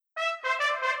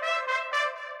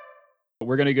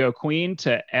we're going to go queen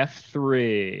to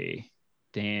f3.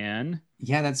 Dan?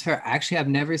 Yeah, that's fair. Actually, I've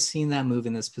never seen that move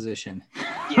in this position.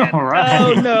 Yeah. All right.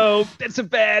 Oh, no. That's a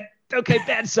bad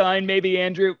sign, maybe,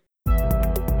 Andrew.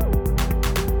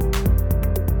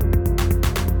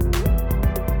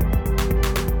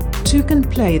 Two can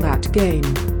play that game.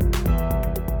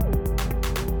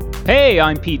 Hey,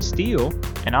 I'm Pete Steele.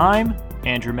 And I'm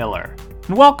Andrew Miller.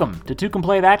 And welcome to Two Can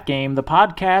Play That Game, the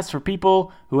podcast for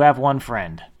people who have one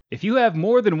friend. If you have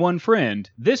more than one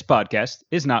friend, this podcast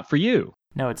is not for you.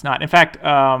 No, it's not. In fact,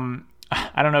 I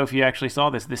don't know if you actually saw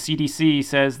this. The CDC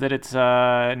says that it's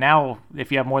now,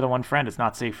 if you have more than one friend, it's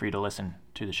not safe for you to listen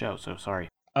to the show. So sorry.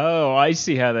 Oh, I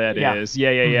see how that is.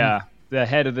 Yeah. Mm-hmm. The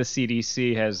head of the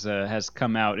CDC has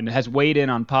come out and has weighed in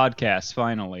on podcasts.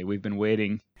 Finally, we've been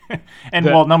waiting. And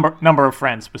number of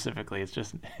friends specifically. It's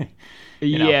just.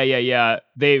 Yeah.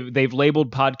 They've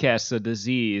labeled podcasts a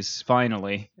disease.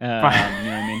 Finally, you know what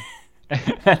I mean.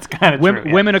 That's kind of true.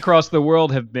 Yeah. Women across the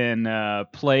world have been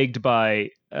plagued by,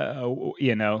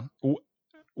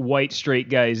 white straight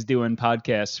guys doing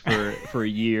podcasts for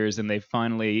years, and they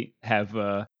finally have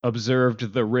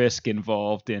observed the risk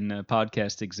involved in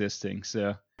podcast existing.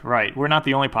 So right, we're not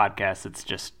the only podcast. It's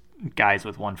just guys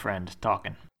with one friend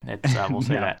talking. It's we'll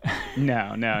say that.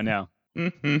 No.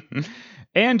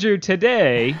 Andrew,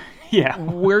 today,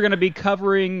 we're going to be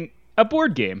covering a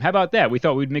board game. How about that? We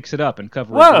thought we'd mix it up and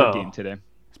cover a board game today.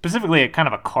 Specifically, a kind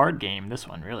of a card game. This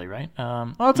one, really, right?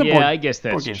 It's a I guess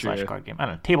that's board game true. / card game. I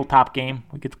don't know, tabletop game.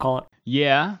 We could call it.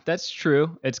 Yeah, that's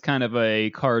true. It's kind of a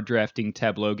card drafting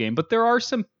tableau game, but there are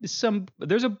some.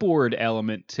 There's a board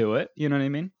element to it. You know what I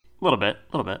mean? A little bit.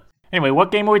 Anyway,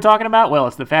 what game are we talking about? Well,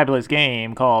 it's the fabulous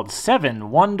game called Seven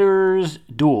Wonders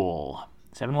Duel.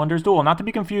 Seven Wonders Duel, not to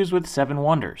be confused with Seven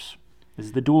Wonders. This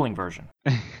is the dueling version.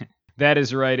 That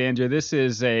is right, Andrew. This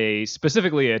is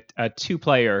specifically a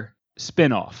two-player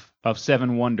spin-off of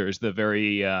Seven Wonders, the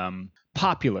very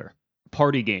popular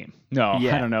party game. No,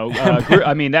 yeah. I don't know.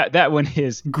 That one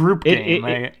is group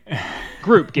game.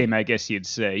 Group game, I guess you'd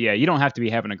say. Yeah, you don't have to be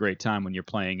having a great time when you're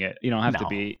playing it. You don't have to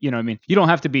be, you know what I mean? You don't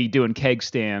have to be doing keg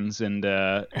stands and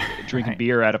drinking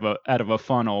beer out of a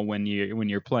funnel when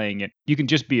you're playing it. You can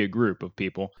just be a group of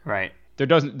people. Right. There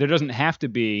doesn't have to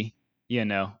be,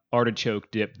 artichoke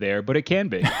dip there, but it can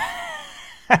be.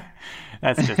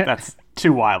 That's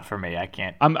too wild for me. I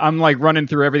can't. I'm like running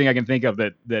through everything I can think of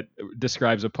that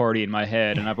describes a party in my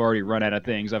head, and I've already run out of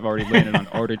things. I've already landed on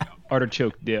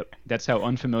artichoke dip. That's how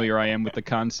unfamiliar I am with the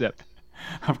concept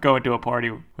of going to a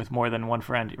party with more than one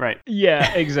friend. Right.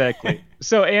 Yeah, exactly.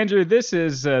 So Andrew, this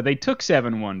is they took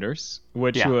Seven Wonders,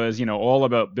 which was all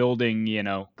about building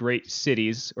great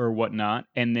cities or whatnot,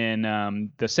 and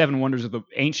then the Seven Wonders of the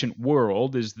Ancient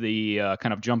World is the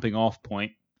kind of jumping off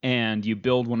point. And you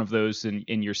build one of those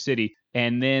in your city,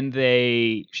 and then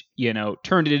they,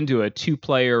 turned it into a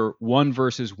two-player,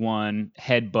 1-versus-1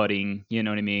 headbutting. You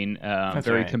know what I mean?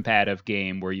 Very combative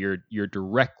game where you're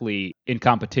directly in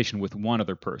competition with one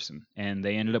other person, and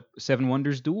they ended up Seven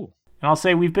Wonders Duel. And I'll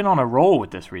say we've been on a roll with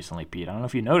this recently, Pete. I don't know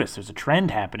if you noticed. There's a trend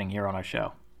happening here on our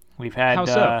show. We've had. How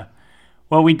so?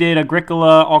 Well, we did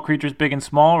Agricola, All Creatures Big and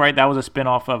Small, right? That was a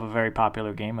spin-off of a very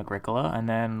popular game, Agricola. And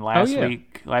then last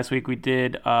week we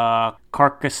did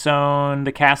Carcassonne,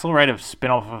 the Castle, right? A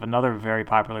spin-off of another very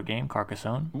popular game,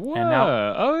 Carcassonne. Whoa! And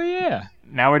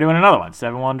now we're doing another one,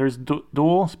 Seven Wonders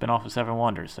Duel, spin-off of Seven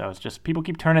Wonders. So it's just people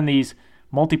keep turning these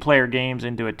multiplayer games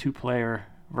into a two-player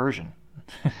version.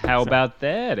 How about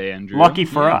that, Andrew? Lucky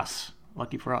for us.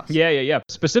 Yeah.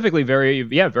 Specifically,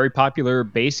 very popular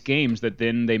base games that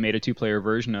then they made a two-player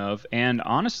version of. And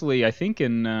honestly, I think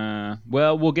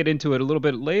we'll get into it a little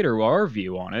bit later, our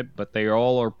view on it, but they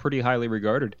all are pretty highly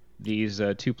regarded, these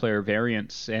two-player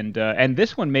variants. And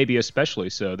this one maybe especially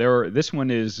so. This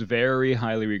one is very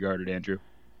highly regarded, Andrew.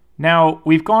 Now,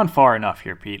 we've gone far enough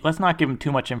here, Pete. Let's not give them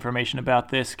too much information about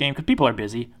this game, because people are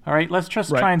busy. All right, let's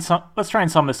try and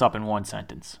sum this up in one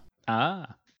sentence.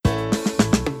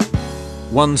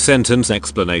 One-sentence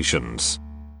explanations.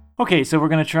 Okay, so we're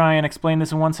going to try and explain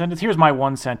this in one sentence. Here's my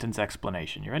one-sentence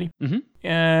explanation. You ready?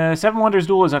 Mm-hmm. Seven Wonders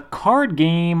Duel is a card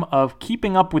game of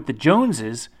keeping up with the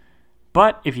Joneses,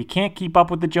 but if you can't keep up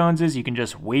with the Joneses, you can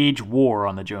just wage war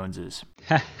on the Joneses.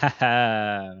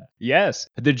 Yes,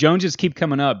 the Joneses keep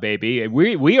coming up, baby.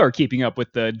 We are keeping up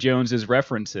with the Joneses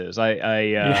references.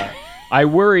 I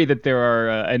worry that there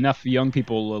are enough young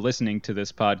people listening to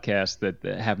this podcast that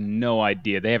have no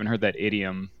idea. They haven't heard that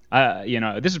idiom.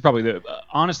 This is probably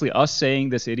honestly, us saying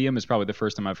this idiom is probably the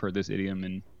first time I've heard this idiom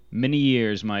in many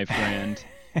years, my friend.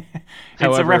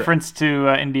 It's a reference to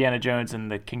Indiana Jones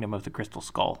and the Kingdom of the Crystal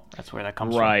Skull. That's where that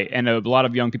comes from. Right, and a lot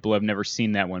of young people have never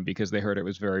seen that one because they heard it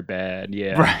was very bad.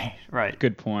 Yeah. Right.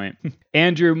 Good point.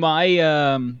 Andrew,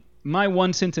 my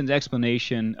one-sentence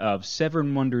explanation of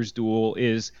Seven Wonders Duel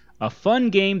is a fun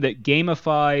game that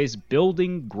gamifies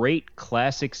building great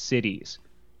classic cities,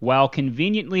 while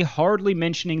conveniently hardly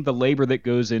mentioning the labor that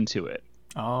goes into it.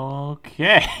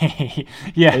 Okay.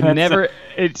 Yeah,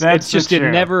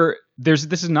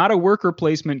 this is not a worker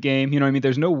placement game. You know what I mean?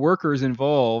 There's no workers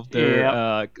involved.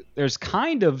 There's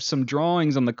kind of some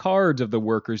drawings on the cards of the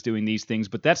workers doing these things,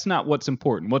 but that's not what's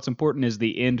important. What's important is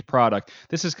the end product.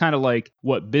 This is kind of like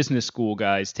what business school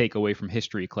guys take away from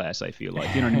history class, I feel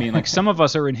like. You know what I mean? Like some of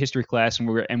us are in history class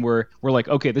and we're like,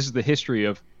 okay, this is the history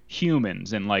of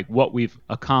humans and like what we've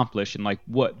accomplished and like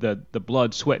what the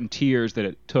blood, sweat, and tears that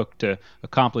it took to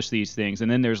accomplish these things. And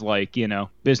then there's like,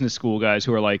 business school guys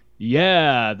who are like,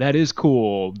 yeah, that is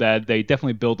cool, that they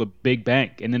definitely built a big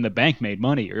bank and then the bank made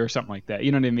money or something like that.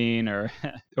 You know what I mean? Or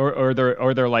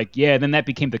they're like, yeah, then that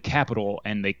became the capital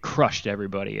and they crushed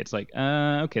everybody. It's like,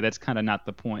 okay, that's kind of not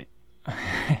the point.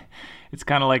 It's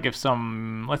kind of like if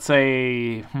let's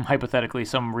say hypothetically,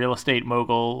 some real estate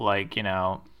mogul, like,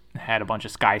 had a bunch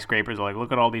of skyscrapers, like,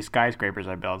 look at all these skyscrapers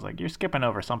I built. It's like, you're skipping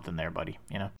over something there, buddy,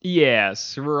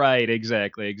 Yes, right,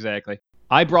 exactly.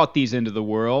 I brought these into the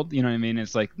world, you know what I mean?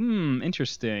 It's like,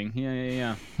 interesting.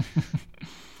 Yeah.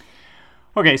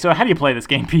 Okay, so how do you play this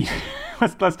game, Pete?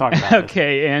 Let's talk about this.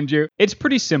 Okay, Andrew. It's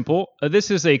pretty simple. This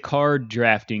is a card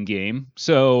drafting game.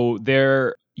 So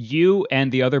you and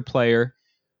the other player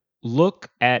look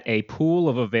at a pool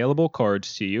of available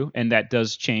cards to you, and that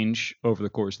does change over the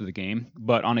course of the game.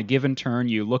 But on a given turn,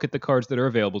 you look at the cards that are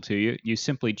available to you. You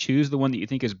simply choose the one that you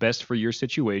think is best for your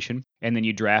situation, and then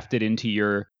you draft it into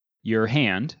your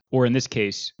hand, or in this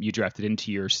case, you draft it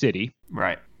into your city.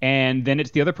 Right. And then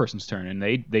it's the other person's turn, and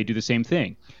they do the same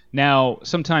thing. Now,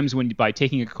 sometimes by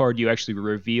taking a card, you actually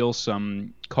reveal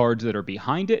some cards that are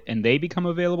behind it, and they become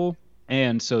available.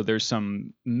 And so there's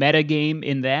some meta game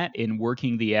in that, in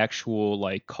working the actual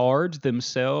like cards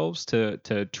themselves to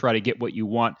try to get what you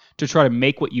want, to try to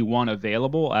make what you want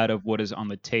available out of what is on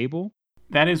the table.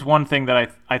 That is one thing that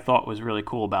I thought was really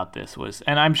cool about this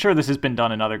and I'm sure this has been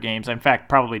done in other games. In fact,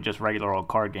 probably just regular old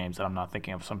card games that I'm not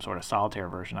thinking of some sort of solitaire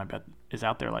version I bet is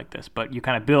out there like this. But you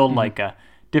kind of build like a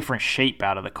different shape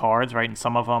out of the cards, right? And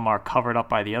some of them are covered up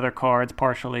by the other cards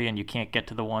partially, and you can't get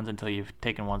to the ones until you've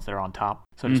taken ones that are on top,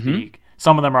 so to speak.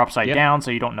 Some of them are upside down,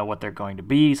 so you don't know what they're going to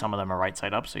be. Some of them are right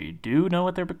side up, so you do know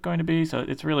what they're going to be. So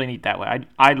it's really neat that way.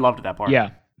 I loved that part. Yeah,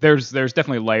 there's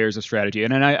definitely layers of strategy,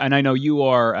 and I know you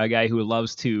are a guy who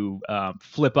loves to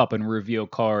flip up and reveal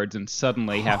cards and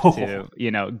suddenly have to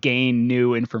gain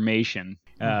new information.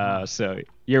 So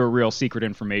you're a real secret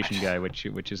information guy,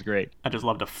 which is great. I just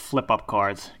love to flip up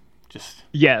cards. Just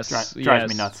drives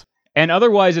me nuts. And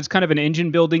otherwise, it's kind of an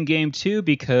engine building game too,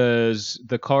 because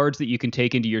the cards that you can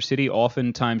take into your city,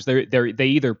 oftentimes they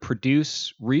either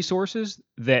produce resources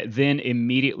that then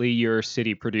immediately your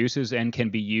city produces and can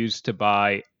be used to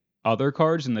buy other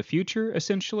cards in the future,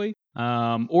 essentially,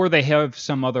 or they have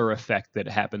some other effect that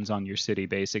happens on your city,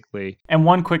 basically. And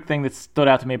one quick thing that stood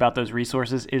out to me about those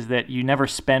resources is that you never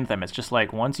spend them. It's just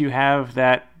like once you have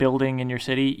that building in your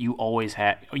city, you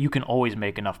can always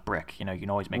make enough brick. You can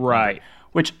always make right. Brick,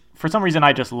 which for some reason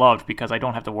I just loved because I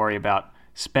don't have to worry about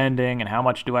spending and how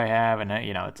much do I have, and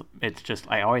it's just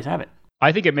I always have it.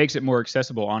 I think it makes it more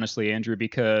accessible, honestly, Andrew,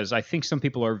 because I think some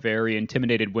people are very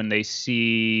intimidated when they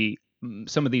see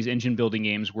some of these engine building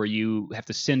games where you have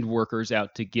to send workers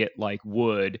out to get like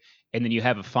wood, and then you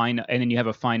have a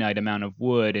finite amount of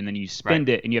wood, and then you spend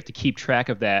it, and you have to keep track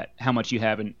of that, how much you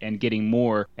have, and getting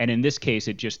more. And in this case,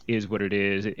 it just is what it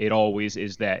is. It always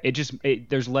is that.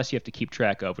 There's less you have to keep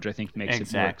track of, which I think makes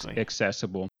it more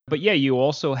accessible. But yeah, you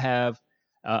also have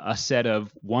a set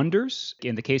of wonders.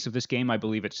 In the case of this game, I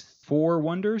believe it's 4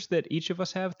 wonders that each of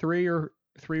us have, 3 or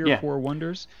 4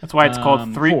 wonders. That's why it's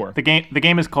called 3. 4. The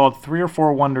game is called 3 or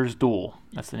 4 Wonders Duel.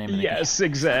 That's the name of the game. Yes,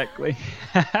 exactly.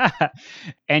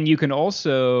 And you can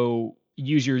also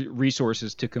use your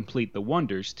resources to complete the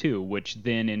wonders too, which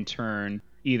then in turn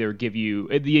they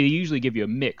usually give you a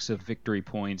mix of victory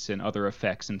points and other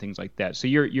effects and things like that. So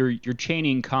you're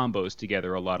chaining combos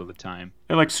together a lot of the time.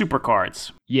 They're like super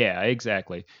cards. Yeah,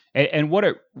 exactly. And what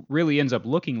it really ends up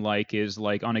looking like is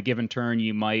like on a given turn,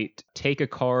 you might take a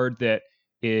card that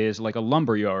is like a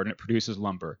lumber yard and it produces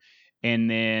lumber, and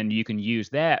then you can use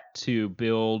that to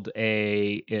build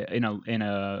in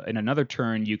another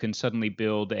turn you can suddenly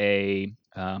build a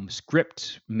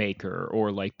script maker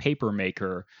or like paper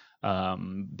maker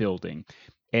building.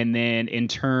 And then in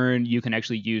turn, you can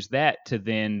actually use that to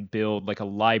then build like a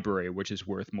library, which is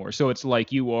worth more. So it's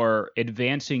like you are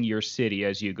advancing your city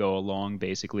as you go along,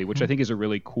 basically, which I think is a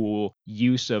really cool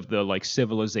use of the like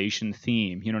civilization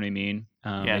theme. You know what I mean?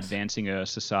 Yes. Advancing a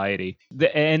society.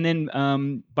 And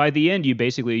then by the end, you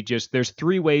basically there's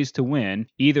 3 ways to win.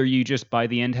 Either you just by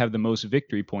the end have the most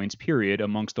victory points, period,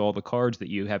 amongst all the cards that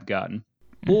you have gotten.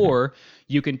 Or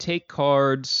you can take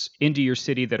cards into your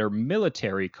city that are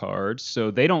military cards, so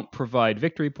they don't provide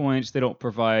victory points, they don't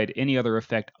provide any other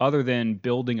effect other than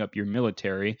building up your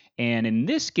military. And in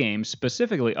this game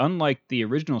specifically, unlike the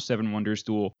original Seven Wonders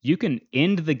Duel, you can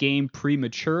end the game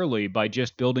prematurely by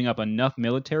just building up enough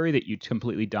military that you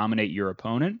completely dominate your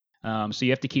opponent. So you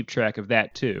have to keep track of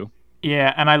that too.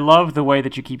 Yeah, and I love the way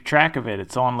that you keep track of it.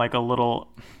 It's on like a little...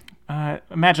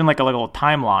 imagine like a little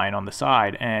timeline on the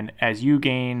side, and as you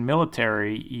gain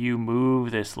military, you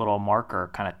move this little marker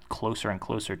kind of closer and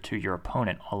closer to your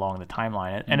opponent along the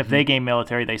timeline. And if they gain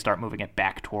military, they start moving it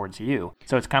back towards you.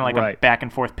 So it's kind of like a back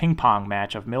and forth ping pong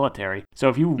match of military. So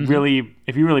if you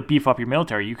really beef up your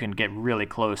military, you can get really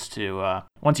close to.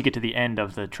 Once you get to the end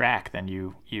of the track, then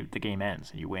the game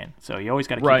ends and you win. So you always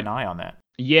got to keep an eye on that.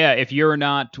 Yeah, if you're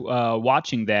not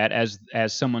watching that as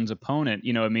someone's opponent,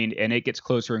 you know what I mean, and it gets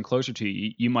closer and closer to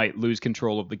you, you might lose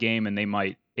control of the game, and they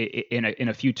might, in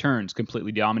a few turns,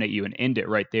 completely dominate you and end it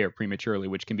right there prematurely,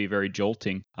 which can be very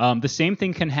jolting. The same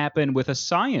thing can happen with a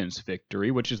science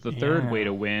victory, which is the third way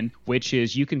to win, which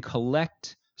is you can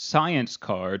collect science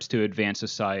cards to advance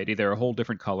society. They're a whole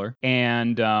different color.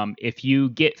 And if you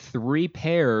get 3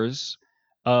 pairs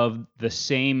of the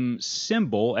same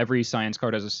symbol, every science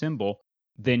card has a symbol,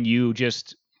 then you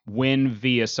just win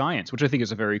via science, which I think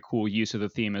is a very cool use of the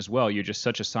theme as well. You're just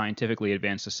such a scientifically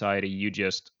advanced society. You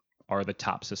just are the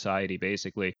top society,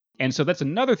 basically. And so that's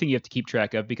another thing you have to keep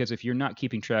track of, because if you're not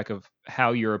keeping track of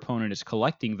how your opponent is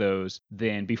collecting those,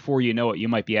 then before you know it, you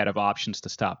might be out of options to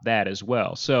stop that as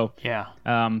well. So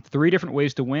 3 different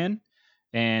ways to win.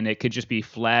 And it could just be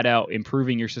flat out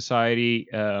improving your society,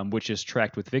 which is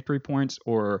tracked with victory points,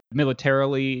 or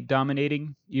militarily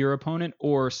dominating your opponent,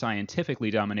 or scientifically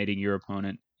dominating your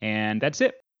opponent. And that's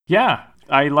it. Yeah,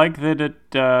 I like that it,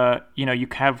 you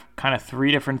have kind of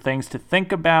 3 different things to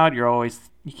think about. You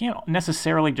can't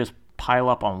necessarily just pile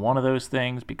up on one of those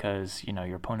things, because,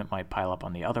 your opponent might pile up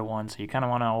on the other one. So you kind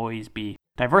of want to always be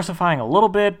diversifying a little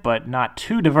bit, but not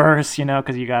too diverse,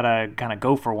 because you got to kind of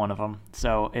go for one of them.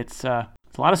 So it's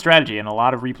a lot of strategy and a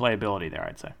lot of replayability there,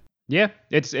 I'd say. Yeah,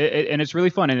 it's really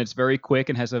fun, and it's very quick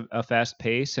and has a fast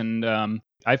pace, and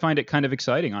I find it kind of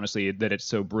exciting, honestly, that it's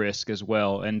so brisk as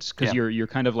well, and because you're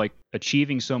kind of like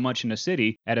achieving so much in a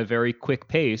city at a very quick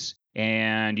pace,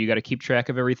 and you got to keep track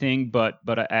of everything, but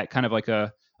at kind of like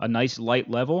a nice light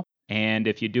level, and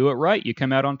if you do it right, you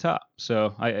come out on top.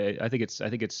 So I think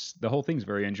it's the whole thing's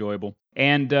very enjoyable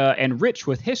and rich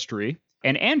with history.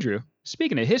 And Andrew,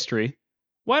 speaking of history,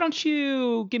 why don't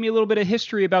you give me a little bit of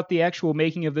history about the actual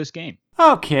making of this game?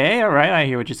 Okay, all right, I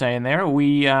hear what you're saying there.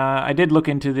 I did look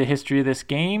into the history of this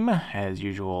game, as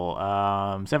usual.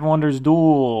 Seven Wonders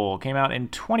Duel came out in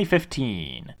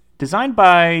 2015. Designed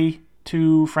by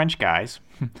 2 French guys,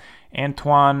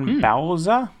 Antoine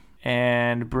Bauza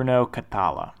and Bruno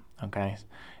Cathala. Okay,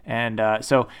 and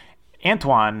so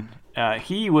Antoine,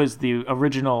 he was the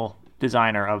original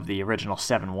designer of the original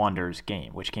Seven Wonders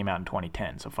game, which came out in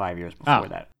 2010, so 5 years before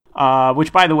that.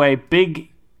 Which, by the way,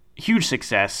 huge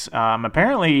success.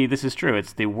 Apparently, this is true.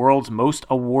 It's the world's most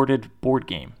awarded board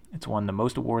game. It's won the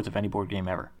most awards of any board game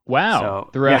ever. Wow. So,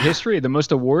 throughout history, the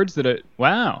most awards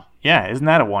wow. Yeah, isn't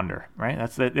that a wonder, right?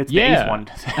 It's the 8th one.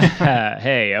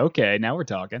 Hey, okay, now we're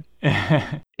talking.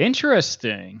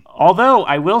 Interesting. Although,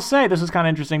 I will say, this is kind of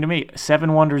interesting to me,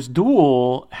 Seven Wonders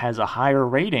Duel has a higher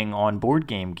rating on Board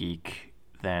Game Geek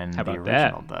than the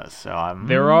original does. So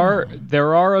there are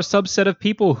a subset of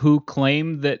people who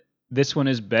claim that this one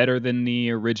is better than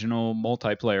the original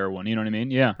multiplayer one. You know what I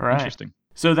mean? Yeah, right. Interesting.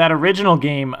 So that original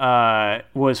game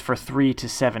was for 3 to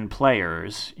 7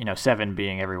 players, 7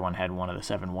 being everyone had one of the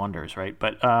 7 wonders, right?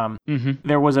 But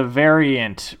there was a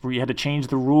variant where you had to change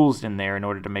the rules in there in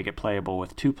order to make it playable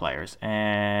with 2 players.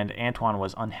 And Antoine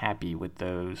was unhappy with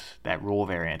that rule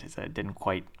variant. It didn't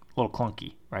quite, a little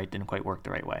clunky, right? Didn't quite work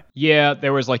the right way. Yeah,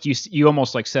 there was like, you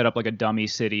almost like set up like a dummy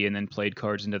city and then played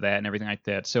cards into that and everything like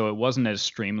that. So it wasn't as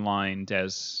streamlined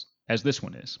as this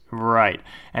one is. Right.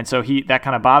 And so that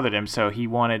kind of bothered him. So he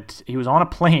was on a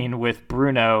plane with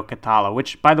Bruno Cathala,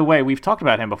 which, by the way, we've talked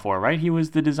about him before, right? He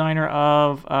was the designer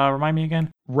of, remind me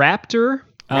again? Raptor,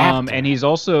 And he's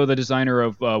also the designer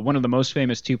of one of the most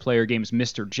famous two-player games,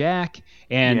 Mr. Jack,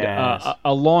 and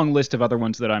a long list of other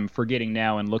ones that I'm forgetting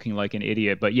now and looking like an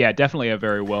idiot. But yeah, definitely a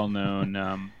very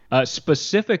well-known,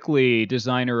 specifically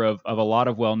designer of a lot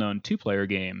of well-known two-player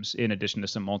games, in addition to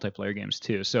some multiplayer games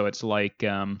too. So it's like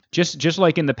just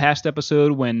like in the past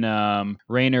episode when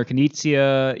Rainer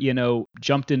Knizia,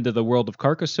 jumped into the world of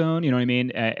Carcassonne, you know what I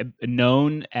mean?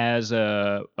 Known as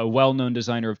a well-known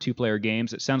designer of two-player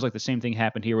games, it sounds like the same thing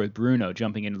happened here with Bruno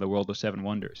jumping into the world of Seven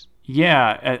Wonders.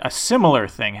 Yeah, a similar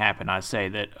thing happened. I'd say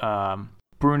that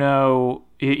Bruno,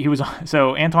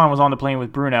 Antoine was on the plane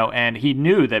with Bruno, and he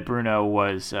knew that Bruno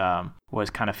was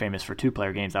kind of famous for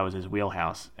two-player games. That was his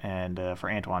wheelhouse, and for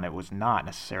Antoine, it was not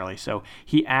necessarily. So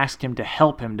he asked him to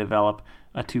help him develop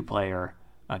a two-player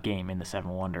game in the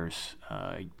Seven Wonders.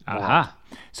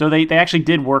 So they actually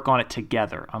did work on it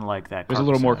together, unlike that. It was a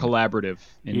little more collaborative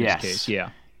in this case,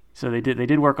 yeah. So they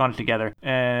did work on it together,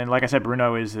 and like I said,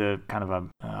 Bruno is a kind of a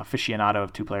aficionado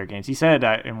of two-player games. He said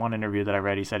in one interview that I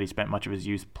read, he said he spent much of his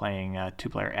youth playing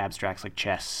two-player abstracts like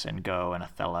chess and Go and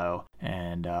Othello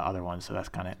and other ones. So that's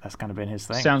kind of been his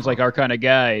thing. Sounds like our kind of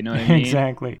guy. You know what I mean?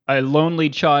 Exactly. A lonely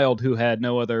child who had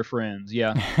no other friends.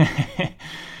 Yeah.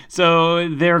 So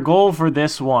their goal for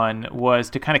this one was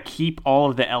to kind of keep all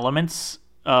of the elements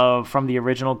from the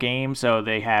original game. So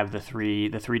they have the three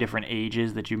different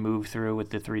ages that you move through with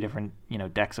the three different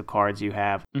decks of cards you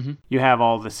have. Mm-hmm. You have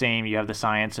all the same. You have the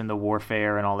science and the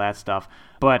warfare and all that stuff.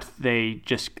 But they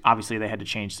obviously they had to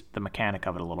change the mechanic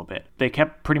of it a little bit. They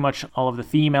kept pretty much all of the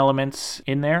theme elements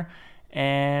in there,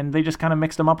 and they just kind of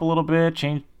mixed them up a little bit,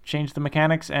 changed the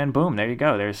mechanics, and boom, there you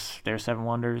go. There's Seven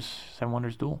Wonders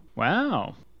Duel.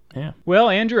 Wow. Yeah. Well,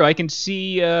 Andrew, I can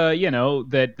see,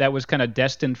 that was kind of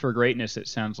destined for greatness, it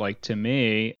sounds like to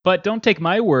me. But don't take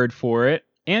my word for it.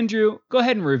 Andrew, go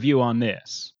ahead and review on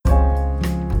this.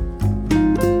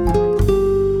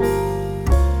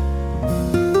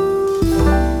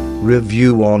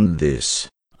 Review on this.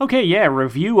 Okay, yeah,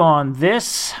 review on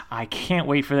this. I can't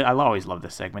wait for that. I always love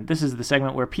this segment. This is the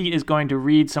segment where Pete is going to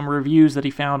read some reviews that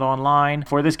he found online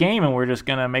for this game, and we're just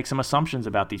going to make some assumptions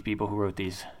about these people who wrote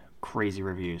these crazy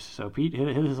reviews. So Pete,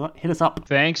 hit us up.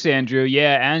 Thanks, Andrew.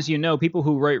 Yeah, as you know, people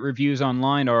who write reviews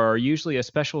online are usually a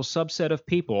special subset of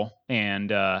people, and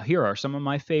here are some of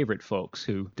my favorite folks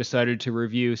who decided to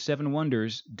review Seven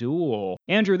Wonders Duel.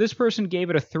 Andrew, this person gave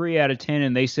it a 3 out of 10,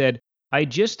 and they said, I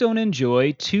just don't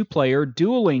enjoy two-player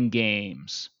dueling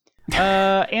games.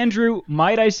 Andrew,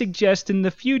 might I suggest in the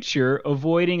future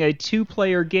avoiding a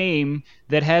two-player game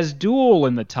that has duel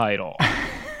in the title?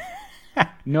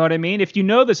 Know what I mean? If you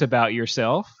know this about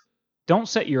yourself, don't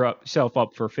set yourself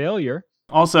up for failure.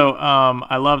 Also,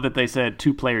 I love that they said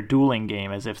two-player dueling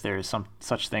game as if there's some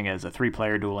such thing as a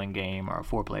 3-player dueling game or a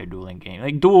 4-player dueling game.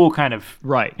 Like duel kind of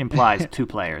implies 2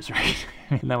 players, right?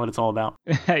 Isn't that what it's all about?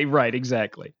 Right,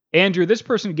 exactly. Andrew, this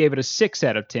person gave it a 6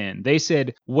 out of 10. They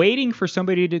said, waiting for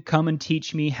somebody to come and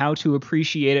teach me how to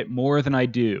appreciate it more than I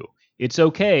do. It's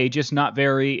okay, just not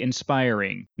very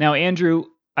inspiring. Now, Andrew,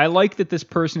 I like that this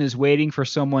person is waiting for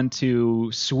someone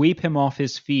to sweep him off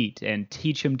his feet and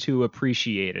teach him to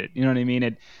appreciate it. You know what I mean?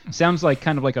 It sounds like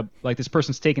kind of like this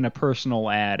person's taking a personal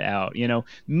ad out.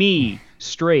 Me,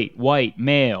 straight, white,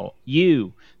 male,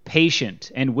 you,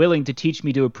 patient, and willing to teach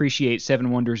me to appreciate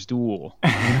Seven Wonders Duel.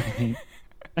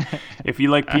 If you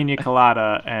like Pina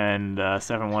Colada and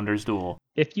Seven Wonders Duel.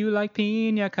 If you like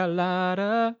Pina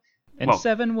Colada and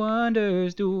Seven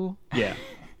Wonders Duel. Yeah.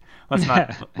 Let's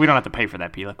not. We don't have to pay for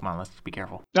that, Pila. Come on, let's be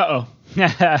careful.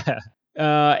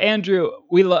 Andrew,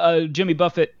 Jimmy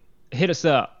Buffett, hit us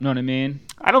up. Know what I mean?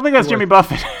 I don't think that's Jimmy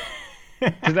Buffett.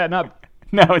 Is that not?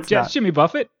 No, it's not. Jimmy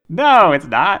Buffett? No, it's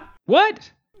not.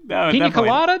 What? No, Pina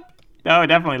Colada? No,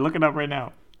 definitely. Look it up right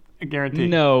now. I guarantee.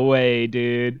 No way,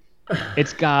 dude.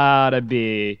 It's gotta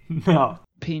be. No.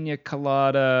 Pina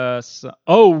Colada.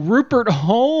 Rupert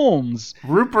Holmes.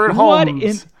 Rupert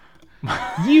Holmes.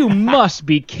 You must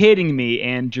be kidding me,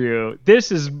 Andrew.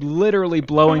 This is literally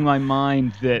blowing my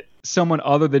mind that someone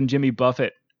other than Jimmy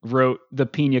Buffett wrote the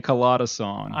Pina Colada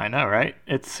song. I know, right?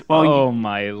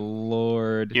 My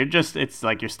lord. It's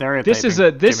like you're stereotyping.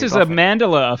 This is a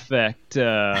Mandela effect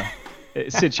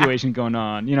situation going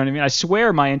on. You know what I mean? I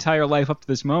swear my entire life up to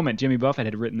this moment, Jimmy Buffett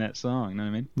had written that song. You know what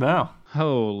I mean? No.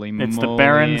 Holy moly. It's the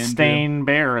Berenstain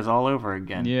Bears all over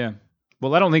again. Yeah.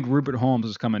 Well, I don't think Rupert Holmes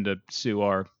is coming to sue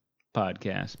our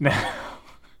podcast.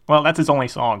 Well, that's his only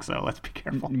song, so let's be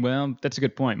careful. Well, that's a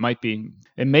good point. Might be.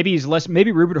 And maybe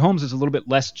Rupert Holmes is a little bit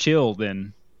less chill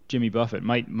than Jimmy Buffett.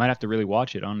 Might have to really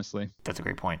watch it, honestly. That's a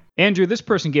great point. Andrew, this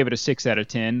person gave it a 6 out of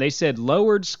 10. They said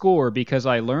lowered score because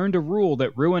I learned a rule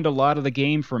that ruined a lot of the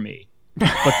game for me.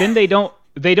 But then they don't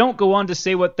they don't go on to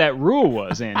say what that rule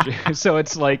was, Andrew. So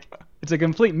it's like it's a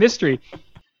complete mystery.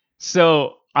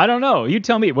 So I don't know. You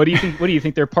tell me. What do you think? What do you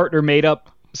think their partner made up?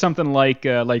 Something like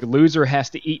loser has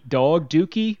to eat dog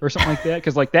dookie or something like that?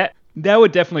 Because like that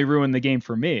would definitely ruin the game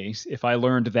for me if I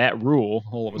learned that rule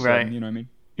all of a sudden. Right. You know what I mean?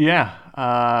 Yeah.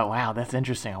 Wow, that's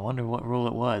interesting. I wonder what rule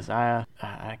it was. I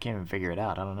can't even figure it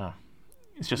out. I don't know.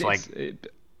 It's just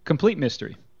complete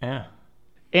mystery. Yeah.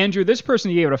 Andrew, this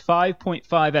person gave it a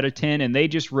 5.5 out of 10, and they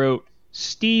just wrote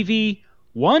Stevie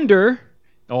Wonder,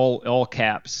 all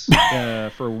caps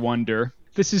for Wonder.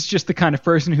 This is just the kind of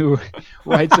person who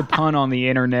writes a pun on the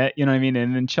internet, you know what I mean,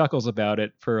 and then chuckles about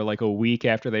it for like a week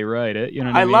after they write it. You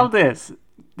know what I mean? I love this.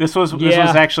 This was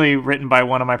actually written by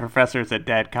one of my professors at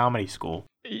Dad Comedy School.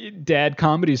 Dad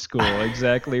Comedy School,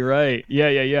 exactly right.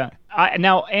 Yeah.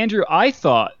 Now, Andrew, I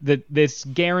thought that this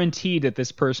guaranteed that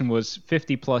this person was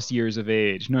 50 plus years of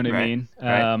age. You know what I mean?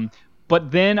 Right.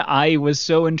 But then I was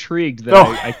so intrigued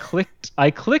that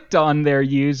I clicked on their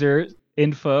user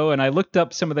info and I looked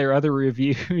up some of their other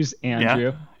reviews,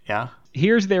 Andrew. Yeah.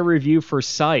 Here's their review for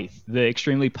Scythe, the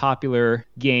extremely popular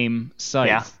game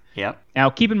Scythe. Yeah. Now,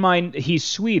 keep in mind, he's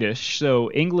Swedish, so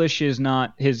English is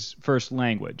not his first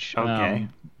language. Okay.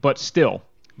 But still,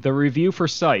 the review for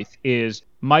Scythe is,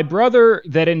 my brother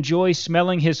that enjoys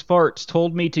smelling his farts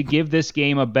told me to give this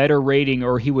game a better rating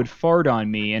or he would fart on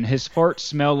me, and his farts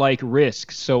smell like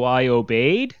Risk, so I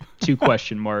obeyed? 2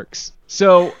 question marks.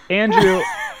 So, Andrew,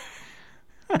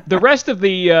 the rest of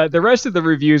the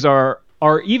reviews are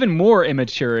even more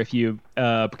immature, if you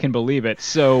can believe it.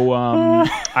 So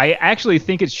I actually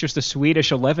think it's just a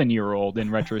Swedish 11-year-old in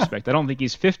retrospect. I don't think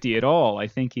he's 50 at all. I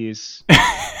think he's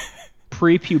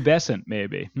prepubescent,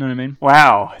 maybe. You know what I mean?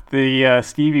 Wow. The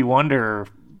Stevie Wonder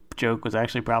joke was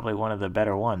actually probably one of the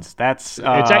better ones. It's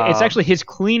actually his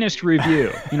cleanest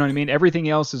review. You know what I mean? Everything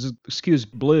else is excuse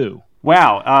blue.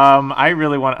 Wow. I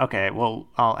really want. Okay. Well,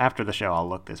 after the show, I'll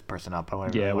look this person up.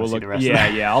 We'll see the rest.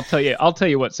 Yeah. I'll tell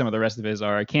you what some of the rest of his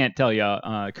are. I can't tell you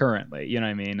currently. You know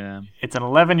what I mean? It's an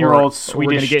 11-year-old Swedish.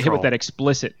 We're gonna get hit troll. with that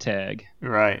explicit tag.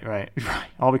 Right.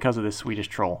 All because of this Swedish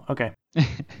troll. Okay.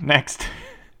 Next.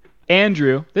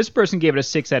 Andrew, this person gave it a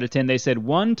 6 out of 10. They said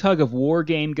 1 tug of war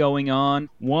game going on,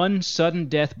 1 sudden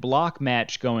death block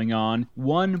match going on,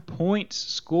 1 points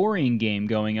scoring game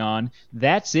going on.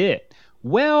 That's it.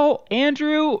 Well,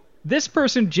 Andrew, this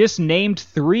person just named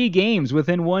 3 games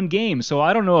within 1 game, so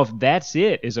I don't know if that's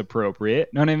it is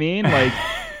appropriate. Know what I mean? Like,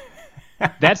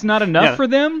 that's not enough for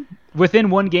them? Within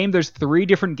 1 game, there's 3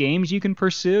 different games you can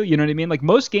pursue. You know what I mean? Like,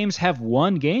 most games have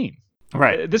 1 game.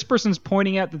 Right. This person's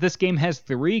pointing out that this game has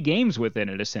 3 games within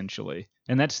it, essentially.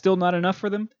 And that's still not enough for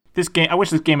them? I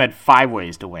wish this game had 5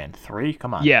 ways to win. 3?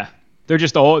 Come on. Yeah. They're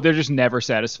just never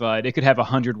satisfied. It could have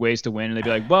 100 ways to win, and they'd be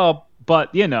like, well,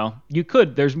 but,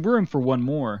 there's room for 1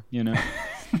 more,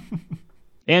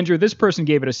 Andrew, this person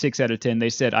gave it a 6 out of 10. They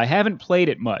said, I haven't played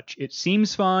it much. It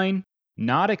seems fine,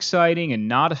 not exciting, and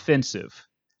not offensive.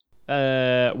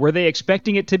 Were they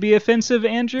expecting it to be offensive,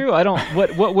 Andrew?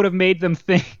 What would have made them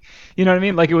think, you know what I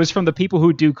mean? Like it was from the people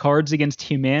who do Cards Against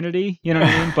Humanity, you know what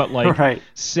I mean? But like right.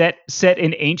 set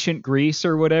in ancient Greece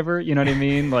or whatever, you know what I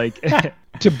mean? Like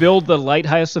to build the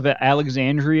lighthouse of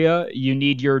Alexandria, you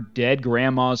need your dead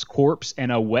grandma's corpse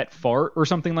and a wet fart or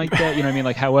something like that. You know what I mean?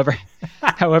 Like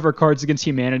however Cards Against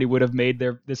Humanity would have made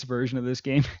this version of this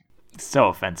game. So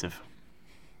offensive.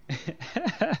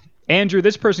 Andrew,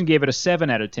 this person gave it a 7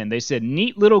 out of 10. They said,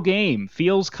 neat little game.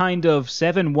 Feels kind of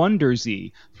 7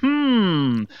 Wonders-y.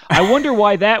 I wonder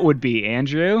why that would be,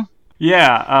 Andrew.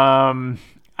 Yeah,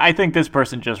 I think this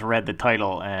person just read the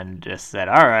title and just said,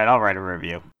 all right, I'll write a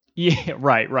review. Yeah,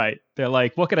 right. They're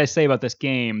like, what could I say about this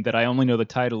game that I only know the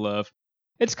title of?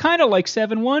 It's kind of like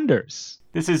 7 Wonders.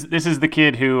 This is the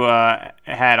kid who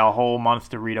had a whole month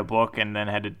to read a book and then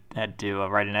had to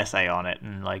write an essay on it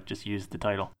and like just use the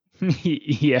title.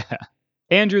 Yeah.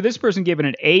 Andrew, this person gave it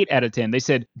an 8 out of 10. They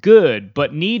said, good,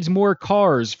 but needs more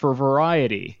cars for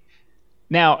variety.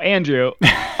 Now, Andrew,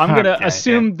 I'm going to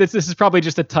assume that this is probably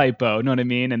just a typo, know what I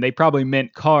mean? And they probably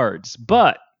meant cards.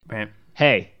 But,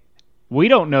 hey, we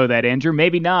don't know that, Andrew.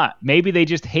 Maybe not. Maybe they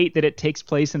just hate that it takes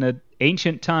place in an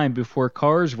ancient time before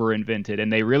cars were invented,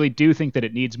 and they really do think that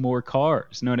it needs more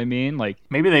cars. Know what I mean? Like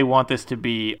maybe they want this to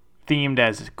be themed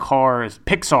as cars,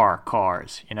 Pixar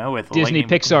cars, with Disney Lightning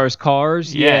Pixar's McQueen.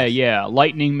 Cars. Yes. Yeah.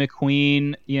 Lightning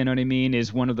McQueen, you know what I mean,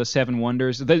 is one of the 7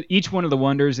 Wonders. Each one of the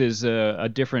Wonders is a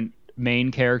different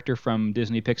main character from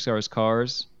Disney Pixar's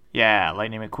Cars. Yeah,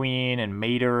 Lightning McQueen and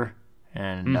Mater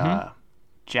and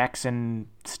Jackson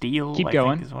Steele, Keep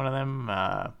going. think is one of them.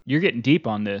 You're getting deep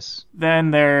on this.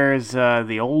 Then there's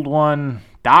the old one,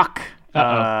 Doc.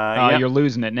 Yep. You're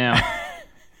losing it now.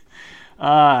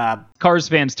 Cars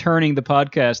fans turning the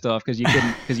podcast off because you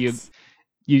couldn't because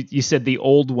you said the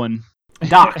old one.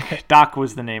 Doc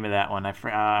was the name of that one.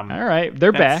 All right,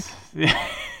 they're back.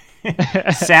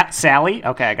 Sally.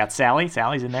 Okay, I got Sally.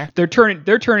 Sally's in there. They're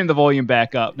turning the volume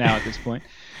back up now at this point.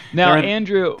 Now,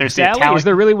 Andrew, there's Sally. Is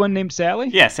there really one named Sally?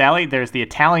 Yeah, Sally. There's the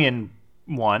Italian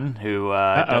one who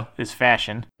is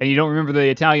fashion. And you don't remember the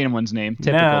Italian one's name?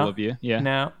 Typical of you. Yeah.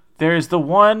 No. There's the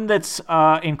one that's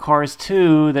in Cars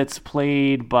 2 that's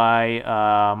played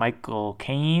by Michael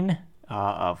Caine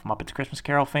of Muppets Christmas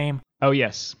Carol fame. Oh,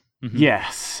 yes. Mm-hmm.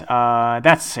 Yes.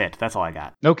 That's it. That's all I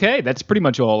got. Okay, that's pretty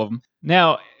much all of them.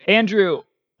 Now, Andrew,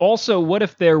 also, what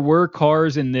if there were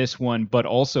cars in this one, but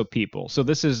also people? So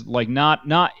this is like not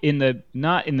in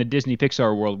the Disney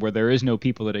Pixar world where there is no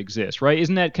people that exist, right?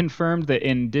 Isn't that confirmed that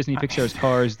in Disney Pixar's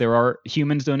Cars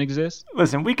humans don't exist?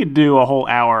 Listen, we could do a whole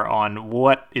hour on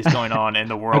what is going on in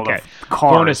the world of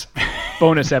cars.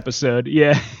 Bonus episode,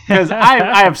 yeah. Because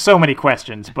I have so many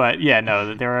questions, but yeah,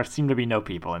 no, seem to be no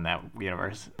people in that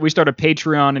universe. We start a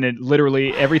Patreon, and it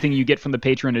literally everything you get from the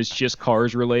Patreon is just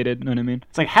cars related. You know what I mean?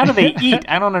 It's like, how do they eat?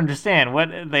 I don't understand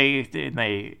what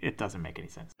it doesn't make any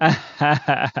sense.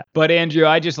 But Andrew,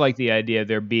 I just like the idea of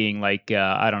there being like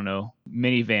I don't know,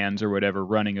 minivans or whatever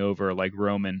running over like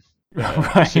Roman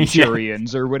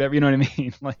centurions or whatever. You know what I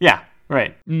mean? Like, yeah.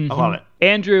 Right. Mm-hmm. I love it.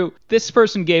 Andrew, this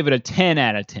person gave it a 10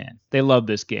 out of 10. They love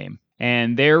this game.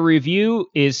 And their review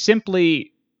is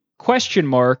simply ?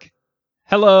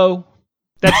 Hello.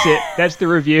 That's it. That's the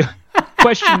review. ?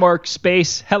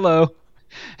 Space. Hello.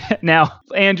 Now,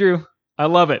 Andrew, I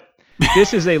love it.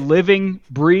 This is a living,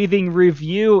 breathing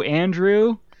review,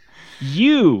 Andrew.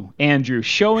 You, Andrew,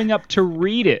 showing up to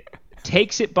read it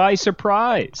takes it by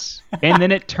surprise. And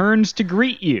then it turns to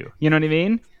greet you. You know what I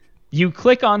mean? You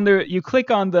click on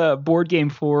the board game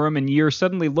forum and you're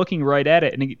suddenly looking right at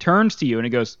it and it turns to you and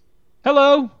it goes,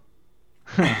 "Hello."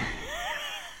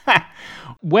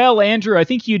 Well, Andrew, I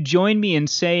think you join me in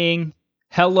saying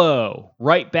hello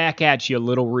right back at you,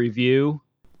 little review.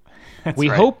 We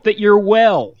hope that you're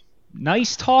well.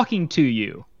 Nice talking to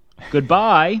you.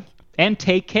 Goodbye and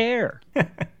take care.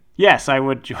 Yes, I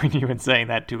would join you in saying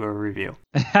that to a review.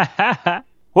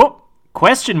 Whoop! ?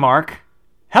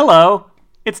 Hello.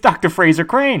 It's Dr. Fraser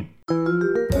Crane.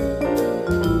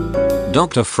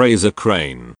 Dr. Fraser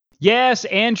Crane. Yes,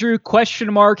 Andrew, ?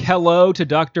 Hello to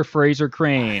Dr. Fraser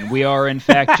Crane. We are, in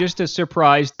fact, just as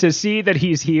surprised to see that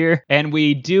he's here. And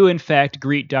we do, in fact,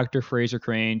 greet Dr. Fraser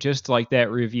Crane, just like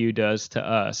that review does to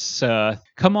us.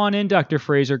 Come on in, Dr.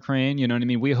 Fraser Crane. You know what I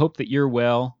mean? We hope that you're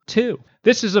well, too.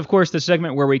 This is, of course, the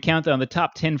segment where we count down the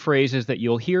top 10 phrases that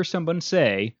you'll hear someone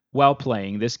say while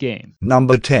playing this game.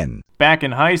 Number 10. Back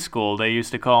in high school, they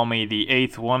used to call me the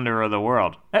eighth wonder of the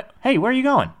world. Hey, where are you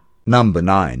going? Number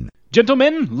 9.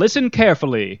 Gentlemen, listen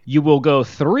carefully. You will go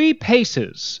 3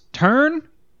 paces, turn,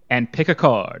 and pick a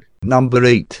card. Number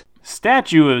 8.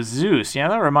 Statue of Zeus. Yeah,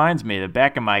 that reminds me that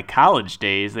back in my college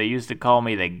days, they used to call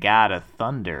me the god of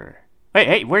thunder.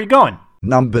 Hey, where are you going?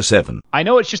 Number 7. I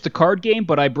know it's just a card game,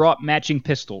 but I brought matching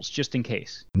pistols, just in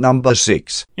case. Number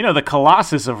 6. You know, the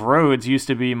Colossus of Rhodes used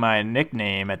to be my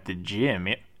nickname at the gym.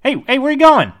 Hey, where are you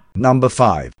going? Number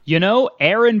 5. You know,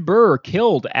 Aaron Burr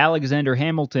killed Alexander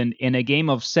Hamilton in a game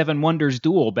of Seven Wonders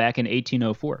duel back in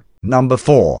 1804. Number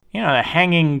 4. You know, the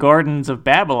Hanging Gardens of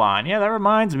Babylon. Yeah, that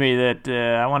reminds me that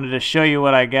I wanted to show you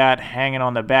what I got hanging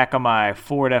on the back of my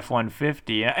Ford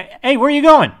F-150. Hey, where are you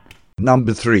going?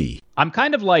 Number 3. I'm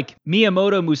kind of like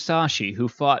Miyamoto Musashi, who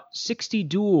fought 60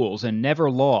 duels and never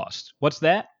lost. What's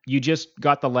that? You just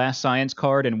got the last science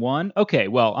card and won? Okay,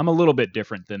 well, I'm a little bit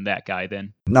different than that guy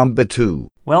then. Number 2.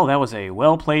 Well, that was a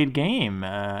well-played game,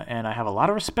 and I have a lot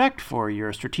of respect for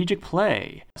your strategic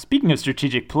play. Speaking of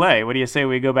strategic play, what do you say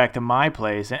we go back to my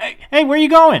place? Hey, where are you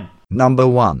going? Number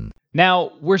 1.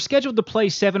 Now, we're scheduled to play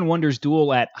Seven Wonders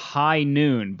Duel at high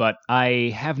noon, but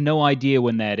I have no idea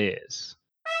when that is.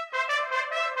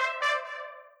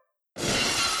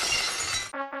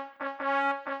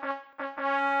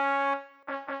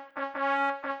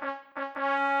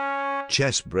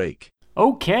 Chess break.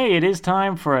 Okay, it is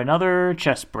time for another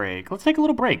chess break. Let's take a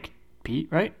little break, Pete,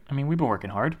 right? I mean, we've been working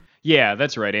hard. Yeah,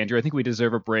 that's right, Andrew. I think we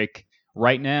deserve a break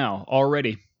right now,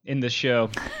 already in this show.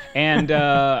 And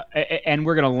and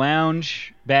we're going to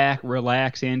lounge back,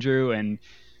 relax, Andrew, and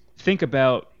think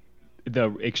about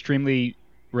the extremely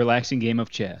relaxing game of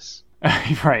chess.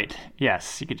 Right.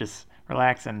 Yes, you could just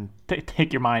relax and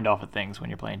take your mind off of things when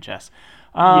you're playing chess.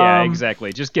 Yeah,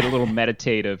 exactly. Just get a little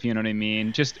meditative, you know what I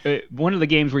mean? Just one of the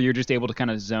games where you're just able to kind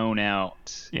of zone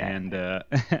out. Yeah. And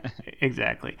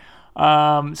Exactly.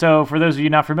 So for those of you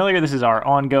not familiar, this is our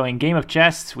ongoing game of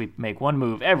chess. We make one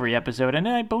move every episode, and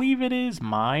I believe it is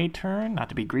my turn. Not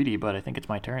to be greedy, but I think it's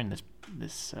my turn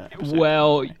this episode.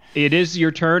 Well, it is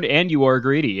your turn, and you are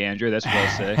greedy, Andrew. That's what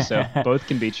I'll say. So both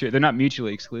can be true. They're not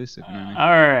mutually exclusive. You know what I mean?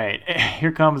 All right.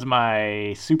 Here comes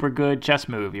my super good chess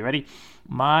move. You ready?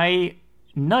 My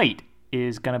knight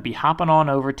is going to be hopping on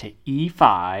over to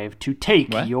e5 to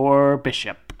take your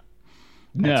bishop.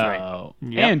 That's right.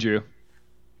 Yep. Andrew.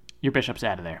 Your bishop's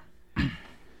out of there.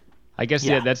 I guess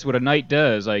that's what a knight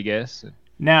does, I guess.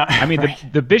 Now, I mean,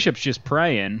 the bishop's just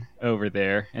praying over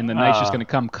there, and the knight's just going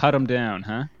to come cut him down,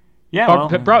 huh? Yeah,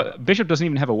 Bishop doesn't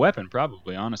even have a weapon,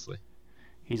 probably, honestly.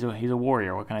 He's a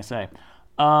warrior. What can I say?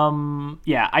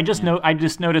 I just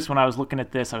noticed when I was looking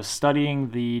at this, I was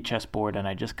studying the chessboard, and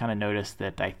I just kind of noticed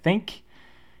that I think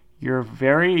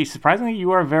surprisingly,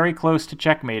 you are very close to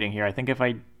checkmating here. I think if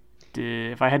I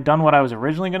had done what I was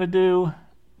originally going to do,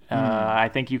 I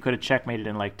think you could have checkmated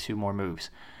in like 2 more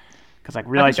moves. Because I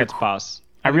realized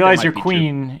I realized your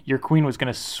queen was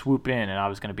going to swoop in, and I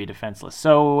was going to be defenseless.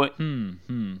 So,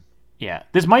 yeah,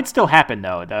 this might still happen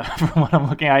though. From what I'm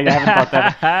looking at, I haven't thought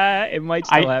that. It might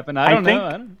still happen. I don't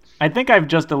know. I think I've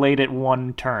just delayed it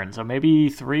 1 turn, so maybe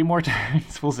 3 more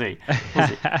turns. We'll see.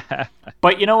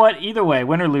 But you know what? Either way,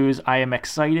 win or lose, I am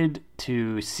excited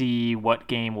to see what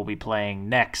game we'll be playing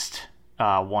next.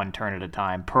 1 turn at a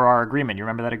time per our agreement. You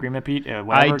remember that agreement, Pete?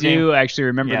 I do actually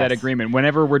remember that agreement.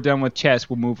 Whenever we're done with chess,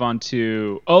 we'll move on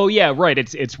to. Oh yeah, right.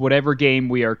 It's whatever game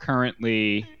we are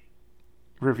currently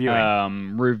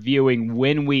reviewing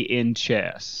when we end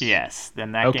chess. Yes,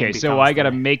 then that. Okay, so I got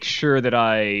to make sure that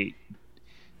I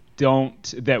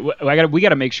don't. We got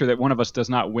to make sure that one of us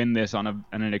does not win this on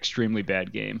an extremely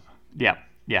bad game. Yeah.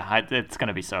 It's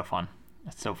gonna be so fun.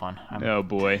 It's so fun. Oh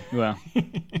boy. Well,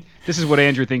 this is what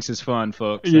Andrew thinks is fun,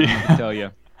 folks. I can tell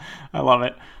you. I love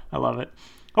it.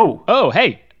 Oh,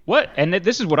 hey. What? And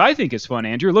this is what I think is fun,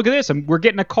 Andrew. Look at this. We're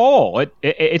getting a call.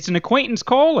 It's an acquaintance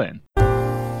call-in.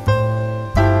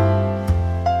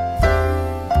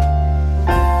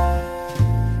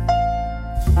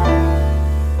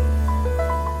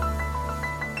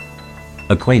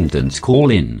 Acquaintance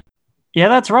call-in. Yeah,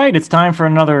 that's right. It's time for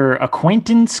another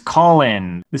acquaintance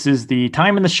call-in. This is the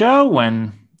time in the show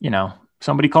when,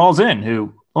 somebody calls in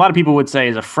who a lot of people would say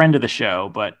is a friend of the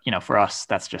show, but, for us,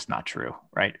 that's just not true,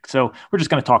 right? So we're just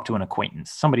going to talk to an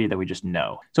acquaintance, somebody that we just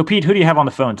know. So, Pete, who do you have on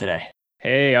the phone today?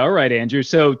 Hey, all right, Andrew.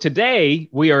 So today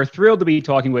we are thrilled to be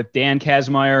talking with Dan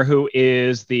Kazmaier, who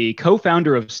is the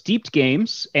co-founder of Steeped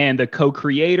Games and the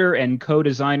co-creator and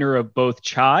co-designer of both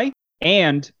Chai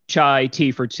and Chai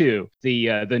Tea for Two,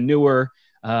 the newer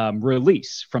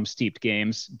release from Steeped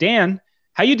Games. Dan,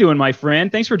 how you doing, my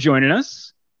friend? Thanks for joining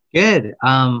us. Good.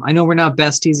 I know we're not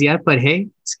besties yet, but hey,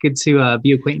 it's good to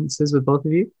be acquaintances with both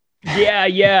of you.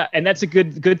 Yeah, and that's a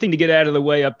good thing to get out of the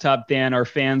way up top, Dan. Our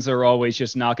fans are always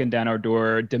just knocking down our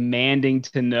door, demanding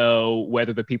to know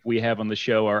whether the people we have on the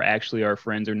show are actually our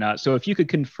friends or not. So if you could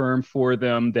confirm for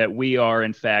them that we are,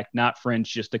 in fact, not friends,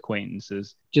 just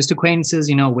acquaintances. Just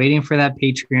acquaintances, waiting for that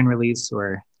Patreon release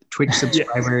or Twitch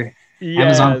subscriber,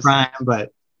 yes. Amazon Prime,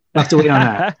 but we'll have to wait on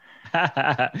that.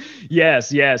 Yes.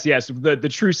 The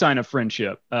true sign of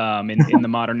friendship in the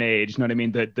modern age. You know what I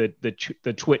mean?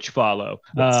 The Twitch follow.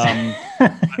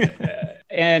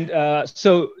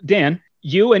 So Dan,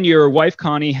 you and your wife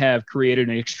Connie have created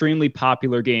an extremely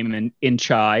popular game in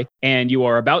Chai, and you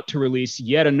are about to release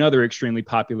yet another extremely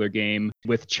popular game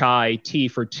with Chai Tea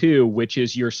for Two, which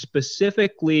is your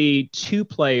specifically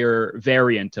 2-player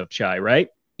variant of Chai, right?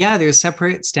 Yeah, they're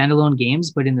separate standalone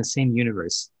games, but in the same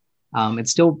universe.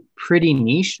 It's still pretty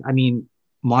niche. I mean,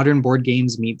 modern board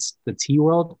games meets the tea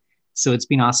world. So it's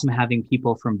been awesome having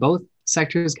people from both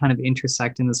sectors kind of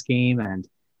intersect in this game. And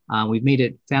we've made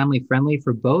it family friendly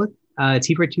for both.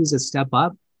 Tea for Two is a step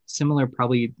up, similar,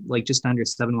 probably like just under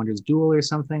Seven Wonders Duel or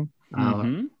something,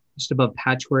 just above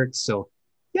Patchwork. So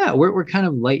yeah, we're kind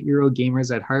of light Euro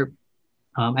gamers at heart.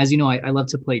 As you know, I love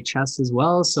to play chess as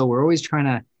well. So we're always trying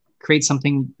to create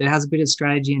something that has a bit of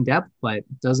strategy and depth, but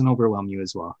doesn't overwhelm you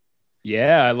as well.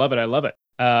 Yeah, I love it.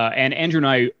 And Andrew and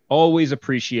I always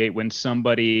appreciate when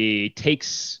somebody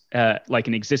takes like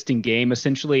an existing game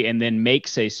essentially and then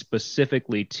makes a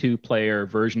specifically 2-player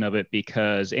version of it,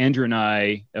 because Andrew and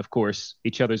I, of course,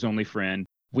 each other's only friend.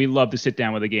 We love to sit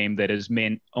down with a game that is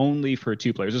meant only for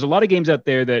 2 players. There's a lot of games out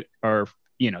there that are,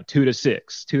 2 to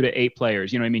 6, 2 to 8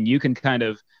 players. You know what I mean? You can kind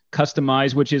of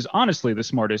customize, which is honestly the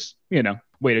smartest,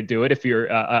 way to do it. If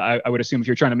you're, I would assume if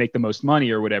you're trying to make the most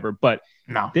money or whatever. But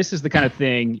no, this is the kind of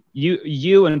thing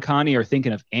you and Connie are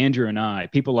thinking of. Andrew and I,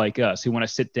 people like us who want to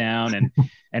sit down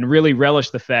and really relish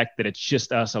the fact that it's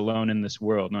just us alone in this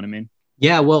world. Know what I mean?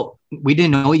 Yeah, well, we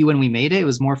didn't know you when we made it. It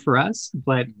was more for us,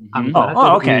 but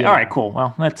okay. All right, cool.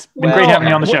 Well, that's been great having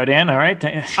you on the show, Dan. All right.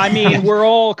 I mean, we're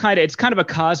all it's kind of a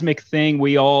cosmic thing.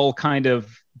 We all kind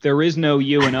of, there is no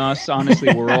you and us.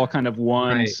 Honestly, we're all kind of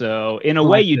one. Right. So in a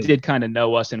way, you did kind of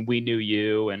know us and we knew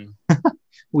you. And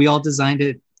we all designed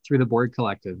it through the Board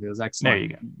Collective. It was excellent. There you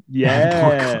go.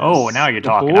 Yeah. Oh, now you're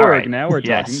talking. Borg, all right. Now we're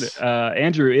talking.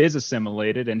 Andrew is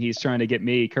assimilated, and he's trying to get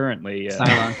me currently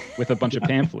with a bunch of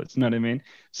pamphlets. You know what I mean?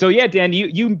 So yeah, Dan,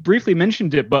 you briefly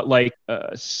mentioned it, but like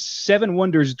Seven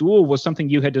Wonders Duel was something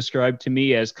you had described to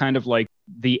me as kind of like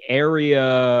the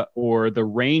area or the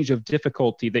range of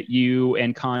difficulty that you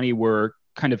and Connie were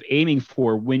kind of aiming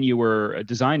for when you were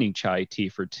designing Chai Tea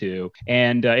for Two,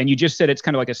 and you just said it's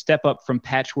kind of like a step up from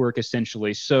Patchwork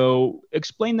essentially. So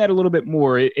explain that a little bit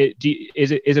more.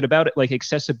 Is it about like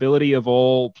accessibility of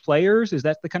all players? Is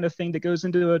that the kind of thing that goes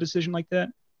into a decision like that?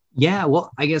 Yeah,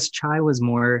 well, I guess Chai was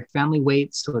more family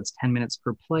weight, so it's 10 minutes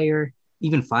per player.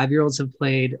 Even 5-year-olds have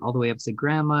played all the way up to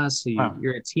grandma. So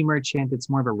you're a tea merchant. It's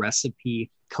more of a recipe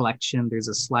collection. There's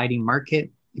a sliding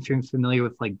market. If you're familiar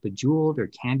with like Bejeweled or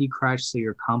Candy Crush, so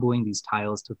you're comboing these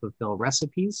tiles to fulfill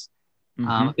recipes.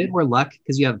 A bit more luck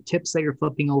because you have tips that you're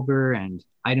flipping over and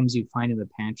items you find in the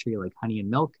pantry like honey and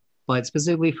milk. But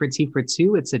specifically for Tea for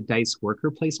Two, it's a dice worker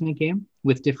placement game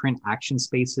with different action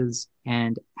spaces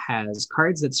and has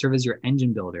cards that serve as your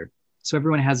engine builder. So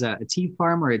everyone has a tea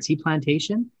farm or a tea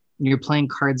plantation, and you're playing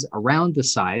cards around the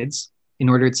sides in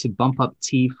order to bump up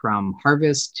tea from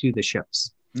harvest to the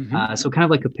ships. So kind of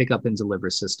like a pick up and deliver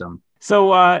system.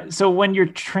 So when you're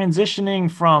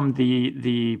transitioning from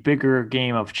the bigger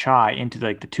game of Chai into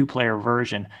like the 2-player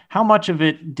version, how much of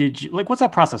it did you like? What's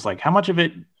that process like? How much of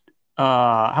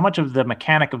the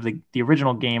mechanic of the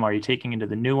original game are you taking into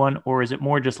the new one, or is it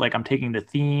more just like I'm taking the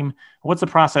theme? What's the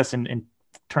process in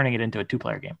turning it into a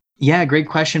 2-player game? Yeah, great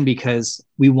question, because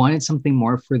we wanted something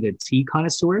more for the tea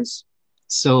connoisseurs.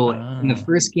 So in the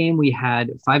first game, we had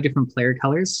 5 different player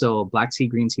colors. So black tea,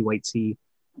 green tea, white tea,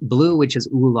 blue, which is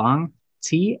oolong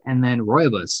tea, and then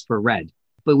rooibos for red.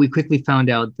 But we quickly found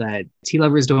out that tea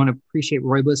lovers don't appreciate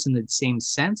rooibos in the same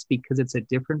sense because it's a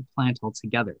different plant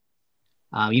altogether.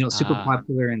 Super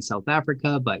popular in South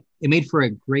Africa, but it made for a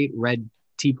great red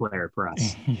tea player for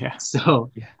us. Yeah.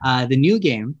 So the new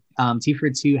game, Tea for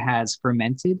Two, has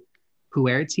fermented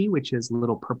pu'er tea, which is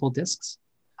little purple discs.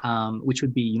 Which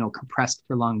would be, compressed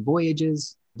for long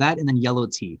voyages, that, and then yellow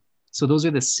tea. So those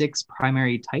are the 6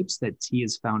 primary types that tea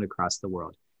is found across the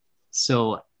world.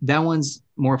 So that one's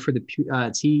more for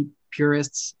the tea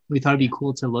purists. We thought it'd be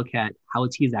cool to look at how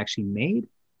tea is actually made.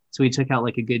 So we took out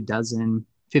like a good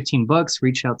 15 books,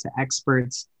 reached out to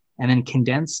experts, and then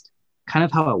condensed kind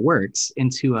of how it works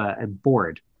into a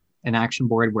board, an action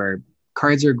board where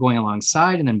cards are going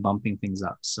alongside and then bumping things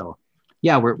up. So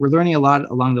yeah, we're learning a lot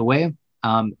along the way.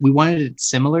 We wanted it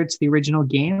similar to the original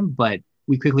game, but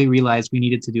we quickly realized we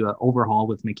needed to do an overhaul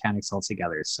with mechanics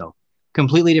altogether. So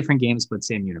completely different games, but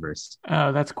same universe.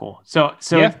 Oh, that's cool. So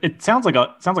yeah. It sounds like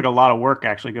a lot of work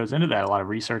actually goes into that, a lot of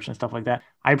research and stuff like that.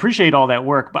 I appreciate all that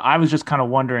work, but I was just kind of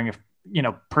wondering if,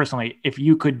 personally, if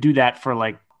you could do that for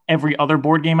like every other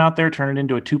board game out there, turn it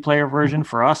into a 2-player version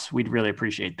for us, we'd really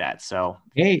appreciate that. So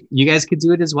hey, you guys could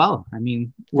do it as well. I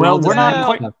mean,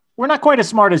 we're not quite as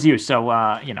smart as you, so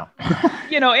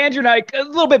Andrew and I a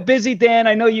little bit busy, Dan.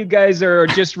 I know you guys are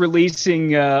just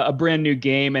releasing a brand new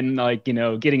game and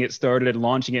getting it started and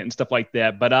launching it and stuff like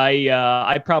that. But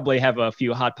I probably have a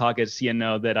few hot pockets,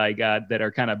 that I got that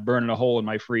are kind of burning a hole in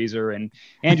my freezer. And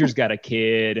Andrew's got a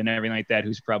kid and everything like that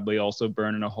who's probably also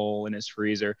burning a hole in his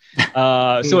freezer.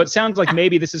 So it sounds like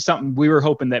maybe this is something we were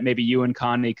hoping that maybe you and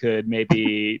Connie could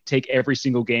maybe take every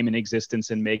single game in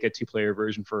existence and make a 2-player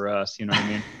version for us. You know what I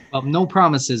mean? Well, no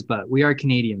promises, but we are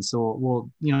Canadian, so we'll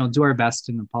do our best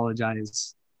and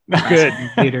apologize. Good.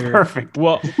 Later. Perfect.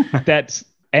 Well,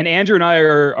 and Andrew and I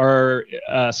are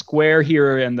square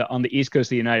here on the East Coast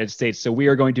of the United States, so we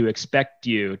are going to expect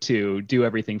you to do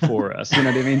everything for us. You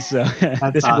know what I mean? So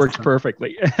this awesome. Works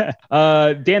perfectly.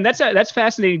 Dan, that's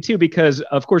fascinating too, because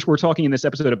of course we're talking in this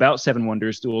episode about Seven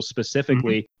Wonders Duel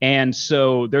specifically, and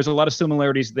so there's a lot of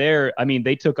similarities there. I mean,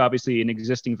 they took obviously an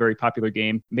existing very popular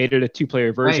game, made it a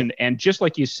 2-player version, and just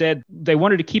like you said, they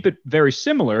wanted to keep it very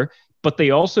similar. but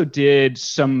they also did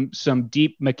some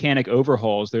deep mechanic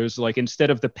overhauls. There's like,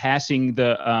 instead of passing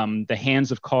the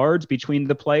hands of cards between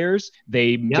the players,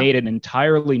 they made an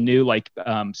entirely new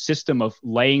system of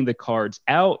laying the cards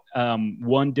out,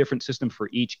 one different system for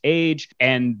each age,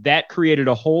 and that created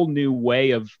a whole new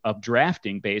way of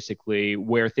drafting, basically,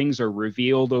 where things are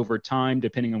revealed over time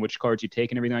depending on which cards you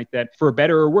take and everything like that, for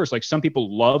better or worse. Like, some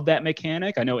people love that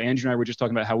mechanic. I know Andrew and I were just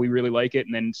talking about how we really like it,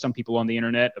 and then some people on the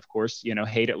internet, of course,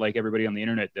 hate it like everybody on the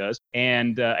internet does,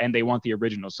 and they want the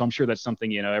original. So I'm sure that's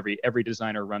something every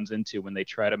designer runs into when they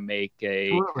try to make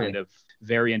a kind of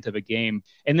variant of a game.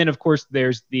 And then of course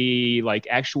there's the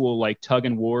actual tug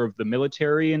and war of the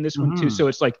military in this one too. So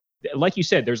it's like you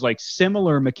said, there's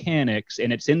similar mechanics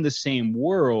and it's in the same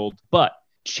world, but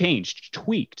changed,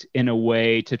 tweaked in a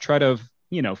way to try to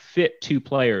fit two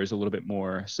players a little bit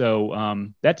more.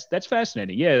 So that's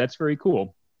fascinating. Yeah, that's very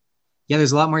cool. Yeah,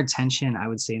 there's a lot more tension, I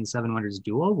would say, in Seven Wonders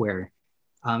Duel, where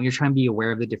you're trying to be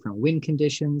aware of the different wind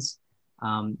conditions.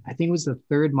 I think it was the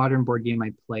third modern board game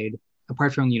I played,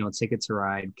 apart from, Ticket to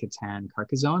Ride, Catan,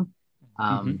 Carcassonne.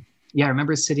 Yeah, I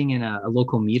remember sitting in a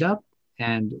local meetup,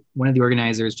 and one of the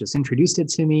organizers just introduced it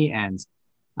to me, and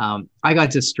I got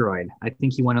destroyed. I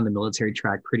think he went on the military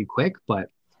track pretty quick, but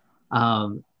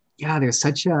yeah, there's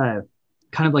such a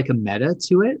kind of a meta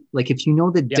to it. Like, if you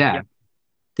know the deck,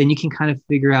 then you can kind of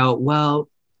figure out, well,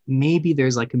 maybe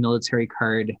there's a military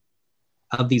card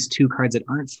of these two cards that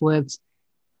aren't flipped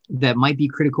that might be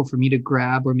critical for me to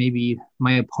grab, or maybe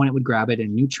my opponent would grab it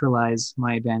and neutralize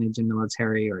my advantage in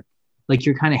military, or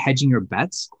you're kind of hedging your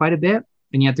bets quite a bit,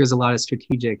 and yet there's a lot of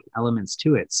strategic elements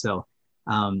to it. So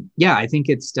yeah, I think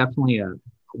it's definitely a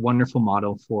wonderful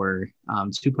model for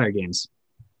two-player games.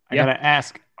 I gotta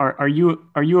ask, are you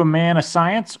a man of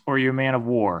science or are you a man of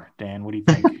war, Dan? What do you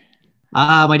think?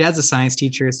 My dad's a science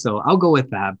teacher, so I'll go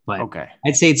with that. But okay,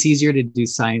 I'd say it's easier to do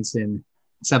science in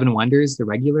Seven Wonders, the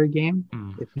regular game,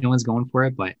 if no one's going for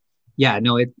it. But yeah,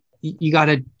 no, you got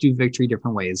to do victory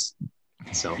different ways.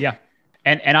 So yeah.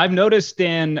 And I've noticed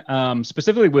in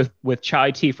specifically with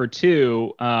Chai Tea for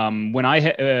Two, when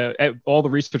I all the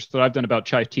research that I've done about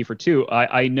Chai Tea for Two,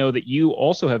 I know that you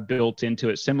also have built into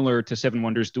it, similar to Seven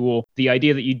Wonders Duel, the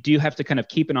idea that you do have to kind of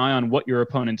keep an eye on what your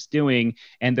opponent's doing,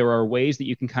 and there are ways that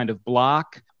you can kind of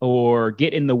block or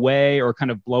get in the way or kind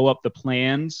of blow up the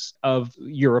plans of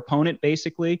your opponent,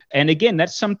 basically. And again,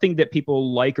 that's something that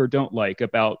people like or don't like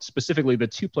about specifically the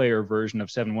two-player version of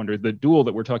Seven Wonders, the duel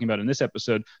that we're talking about in this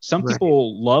episode. Some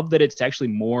people love that it's actually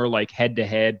more like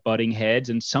head-to-head, butting heads,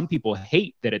 and some people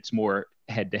hate that it's more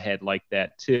head-to-head like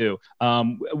that too.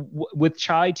 With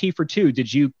Chai Tea for Two,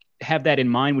 did you have that in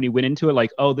mind when you went into it? Like,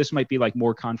 oh, this might be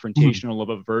more confrontational of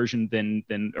a version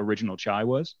than original Chai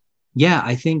was? Yeah,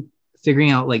 I think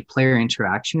figuring out player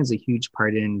interaction is a huge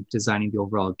part in designing the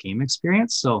overall game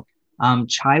experience. So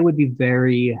Chai would be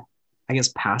very, I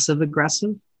guess, passive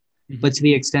aggressive, but to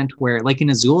the extent where in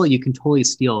Azul, you can totally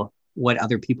steal what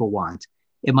other people want.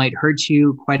 It might hurt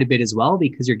you quite a bit as well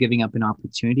because you're giving up an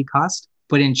opportunity cost.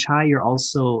 But in Chai, you're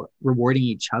also rewarding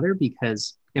each other,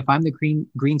 because if I'm the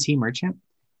green tea merchant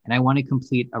and I want to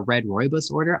complete a red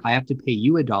Rooibos order, I have to pay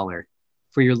you $1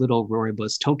 for your little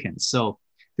Rooibos tokens. So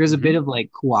there's a bit of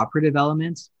cooperative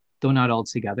elements, though not all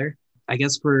together. I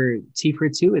guess for Tea for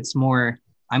Two, it's more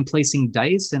I'm placing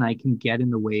dice and I can get in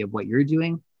the way of what you're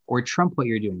doing or trump what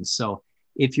you're doing. So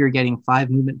if you're getting 5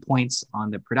 movement points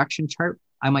on the production chart,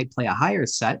 I might play a higher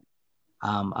set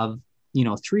of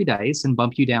 3 dice and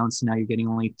bump you down, so now you're getting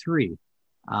only 3.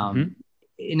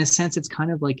 In a sense, it's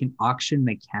kind of like an auction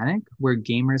mechanic where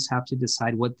gamers have to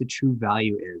decide what the true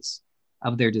value is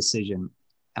of their decision,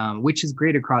 which is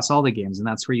great across all the games. And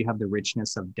that's where you have the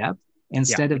richness of depth.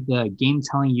 Instead of the game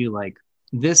telling you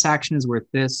this action is worth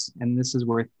this and this is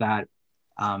worth that,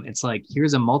 it's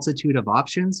here's a multitude of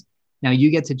options. Now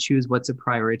you get to choose what to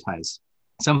prioritize.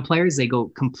 Some players, they go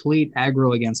complete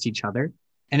aggro against each other.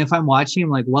 And if I'm watching,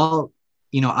 I'm well,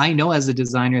 I know as a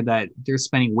designer that they're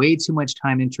spending way too much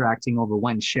time interacting over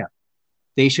one ship.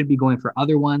 They should be going for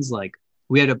other ones.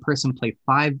 We had a person play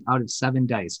 5 out of 7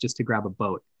 dice just to grab a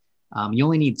boat. You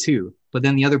only need 2, but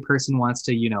then the other person wants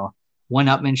to,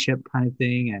 one-upmanship kind of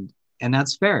thing. And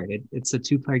that's fair. It's a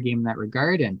two-player game in that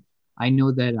regard. And I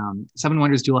know that Seven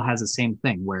Wonders Duel has the same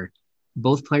thing, where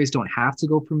both players don't have to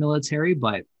go for military,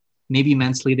 but maybe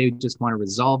mentally they just want to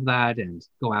resolve that and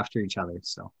go after each other.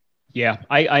 So yeah,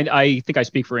 I think I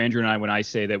speak for Andrew and I when I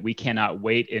say that we cannot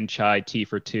wait in Chai Tea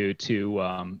for Two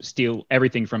to steal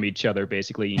everything from each other,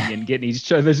 basically, and get in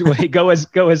each other's way, go as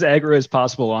aggro as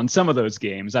possible on some of those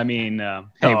games. I mean,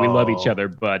 hey, we love each other,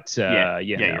 but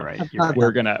you're right.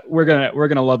 We're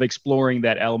gonna love exploring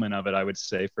that element of it, I would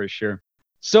say, for sure.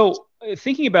 So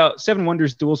thinking about Seven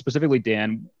Wonders Duel specifically,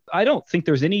 Dan, I don't think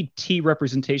there's any tea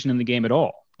representation in the game at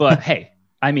all. But hey,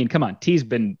 I mean, come on, tea's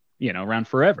been around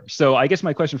forever. So I guess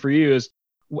my question for you is,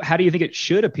 how do you think it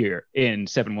should appear in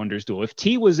Seven Wonders Duel? If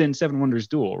tea was in Seven Wonders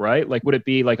Duel, right? Like, would it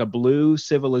be like a blue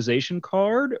civilization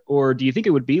card, or do you think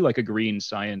it would be like a green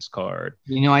science card?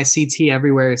 I see tea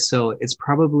everywhere, so it's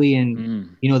probably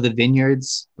in the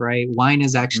vineyards, right? Wine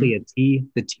is actually a tea.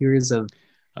 The tears of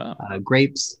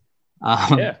grapes.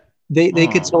 They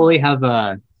could totally have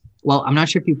a. Well, I'm not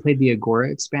sure if you played the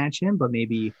Agora expansion, but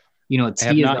maybe tea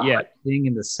is a hot thing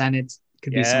in the Senate.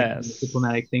 Could be some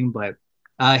diplomatic thing, but.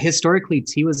 Historically,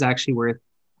 tea was actually worth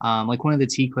like one of the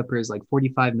tea clippers, like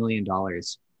 $45 million,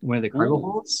 one of the cargo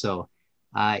holds. So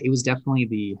it was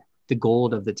definitely the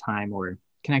gold of the time, or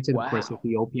connected, of course, with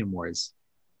the Opium Wars.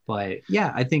 But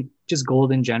yeah, I think just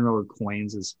gold in general or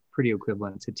coins is pretty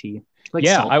equivalent to tea. Like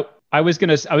I was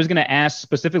gonna ask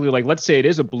specifically, like, let's say it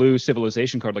is a blue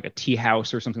civilization card, like a tea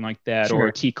house or something like that, or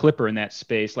a tea clipper in that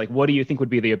space. Like, what do you think would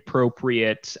be the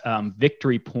appropriate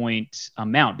victory point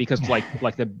amount? Because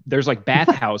there's like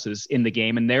bathhouses in the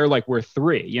game, and they're like worth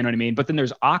 3. You know what I mean? But then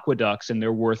there's aqueducts, and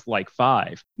they're worth like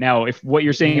 5. Now, if what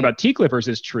you're saying about tea clippers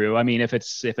is true, I mean, if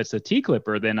it's a tea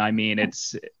clipper, then I mean,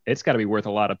 it's got to be worth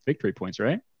a lot of victory points,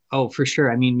 right? Oh, for sure.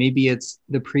 I mean, maybe it's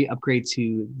the pre-upgrade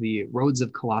to the Roads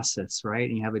of Colossus, right?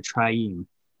 And you have a trieme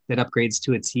that upgrades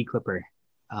to a tea clipper,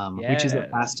 which is the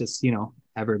fastest,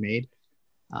 ever made.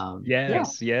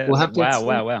 We'll have to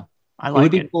wow. I like it.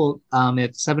 Would be cool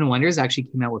if Seven Wonders actually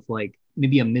came out with like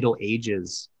maybe a Middle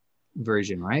Ages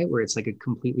version, right? Where it's like a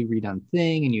completely redone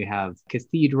thing, and you have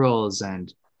cathedrals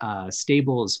and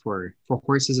stables for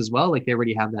horses as well. Like they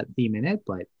already have that theme in it,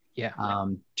 but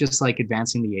just like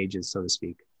advancing the ages, so to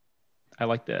speak. I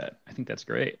like that. I think that's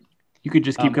great. You could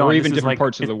just keep going. Or even different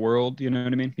parts of the world, you know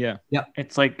what I mean? Yeah.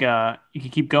 It's like you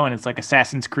could keep going. It's like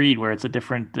Assassin's Creed, where it's a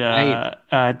different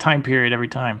time period every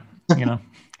time. A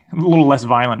little less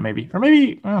violent, maybe, or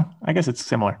maybe I guess it's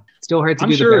similar. Still hard to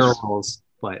do the barrel rolls,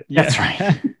 but that's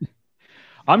right.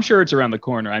 I'm sure it's around the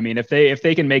corner. I mean, if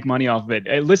they can make money off of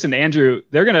it, listen, Andrew,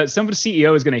 some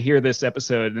CEO is going to hear this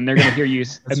episode, and they're going to hear you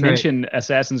mention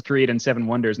Assassin's Creed and Seven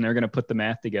Wonders, and they're going to put the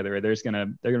math together. They're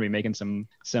going to be making some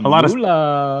a lot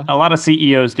of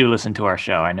CEOs do listen to our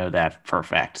show. I know that for a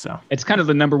fact. So it's kind of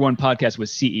the number one podcast with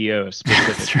CEOs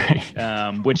specifically, that's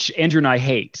right. Which Andrew and I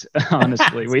hate,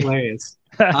 honestly. Hilarious.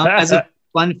 As a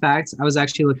fun fact, I was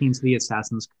actually looking into the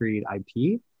Assassin's Creed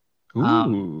IP,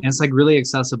 and it's like really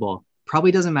accessible.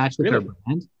 Probably doesn't match with their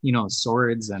brand,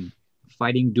 swords and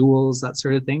fighting duels, that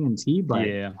sort of thing, and tea. But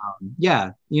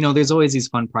there's always these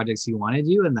fun projects you want to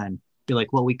do, and then you're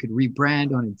like, well, we could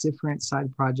rebrand on a different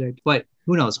side project. But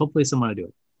who knows? Hopefully someone will do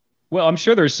it. Well, I'm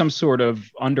sure there's some sort of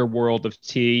underworld of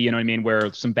tea, you know what I mean,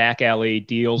 where some back alley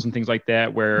deals and things like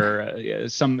that, where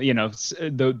some,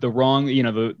 the wrong,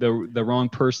 the wrong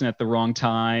person at the wrong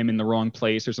time in the wrong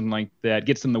place or something like that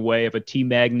gets in the way of a tea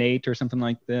magnate or something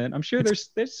like that. I'm sure there's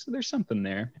something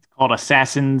there. It's called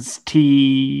Assassin's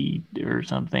Tea or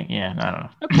something. Yeah, I don't know.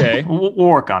 Okay, we'll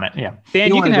work on it. Yeah,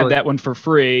 Dan, you can have that one for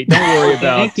free. Don't worry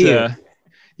about.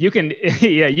 You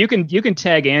can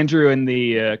tag Andrew in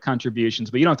the contributions,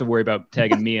 but you don't have to worry about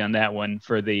tagging me on that one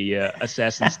for the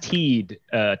Assassin's Creed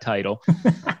title.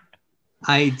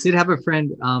 I did have a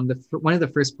friend, one of the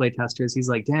first playtesters. He's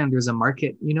like, "Damn, there's a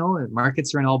market.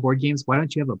 Markets are in all board games. Why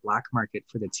don't you have a black market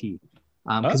for the tea?"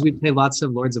 Because we play lots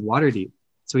of Lords of Waterdeep,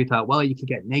 so we thought, well, you could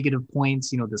get negative points.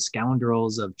 The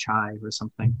Scoundrels of Chai or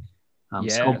something.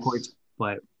 Skullport.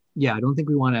 But yeah, I don't think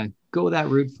we want to go that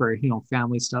route for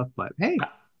family stuff. But hey.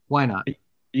 Why not?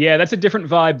 Yeah, that's a different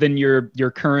vibe than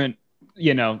your current,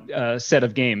 set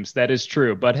of games. That is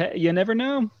true. But hey, you never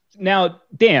know. Now,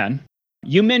 Dan,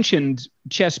 you mentioned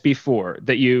chess before,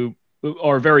 that you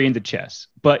are very into chess,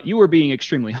 but you were being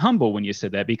extremely humble when you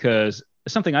said that, because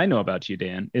something I know about you,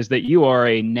 Dan, is that you are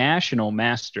a national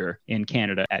master in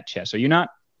Canada at chess. Are you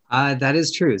not? That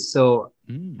is true. So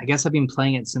I guess I've been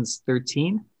playing it since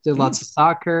 13. Did lots of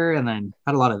soccer, and then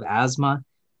had a lot of asthma.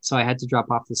 So I had to drop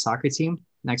off the soccer team.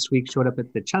 Next week, showed up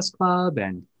at the chess club,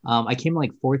 and I came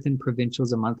like 4th in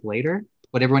provincials a month later,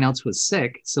 but everyone else was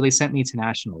sick, so they sent me to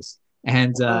nationals.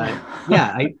 And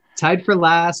I tied for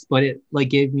last, but it like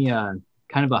gave me a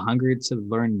kind of a hunger to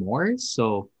learn more.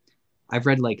 So I've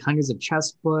read like hundreds of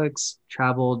chess books,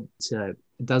 traveled to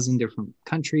a dozen different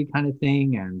country kind of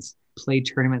thing, and played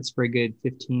tournaments for a good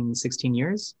 15, 16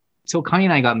 years. So Connie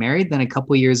and I got married. Then a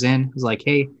couple of years in, I was like,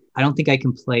 hey, I don't think I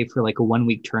can play for like a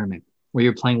 1-week tournament where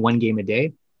you're playing one game a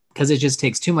day, because it just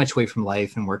takes too much away from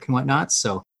life and work and whatnot.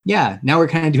 So yeah, now we're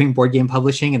kind of doing board game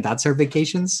publishing, and that's our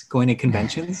vacations, going to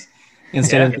conventions.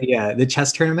 instead of the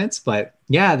chess tournaments. But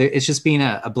yeah, it's just been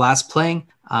a blast playing.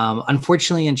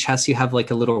 Unfortunately, in chess, you have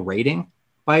like a little rating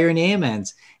by your name,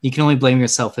 and you can only blame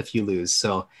yourself if you lose.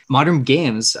 So modern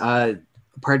games,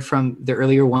 apart from the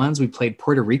earlier ones, we played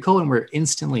Puerto Rico and we're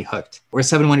instantly hooked. Or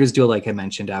Seven Wonders Duel, like I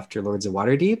mentioned, after Lords of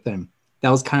Waterdeep. And that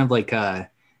was kind of like a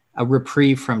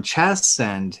reprieve from chess.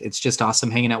 And it's just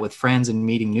awesome hanging out with friends and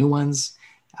meeting new ones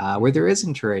where there is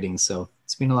interrating. So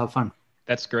it's been a lot of fun.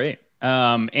 That's great.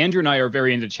 Andrew and I are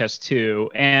very into chess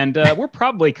too, and we're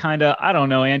probably kind of, I don't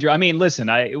know, Andrew. I mean, listen,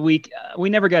 we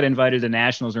never got invited to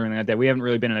nationals or anything like that. We haven't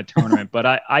really been in a tournament,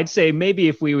 but I'd say maybe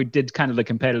if we did kind of the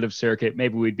competitive circuit,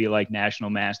 maybe we'd be like national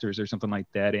masters or something like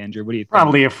that. Andrew, what do you think?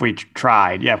 Probably if we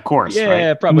tried, yeah, of course. Yeah,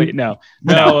 right? Probably no,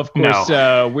 of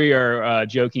course. We are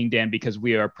joking, Dan, because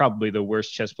we are probably the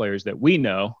worst chess players that we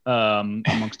know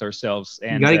amongst ourselves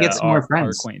and you got to get some more friends.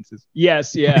 Our acquaintances.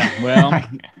 Yes, yeah. Well,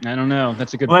 I don't know.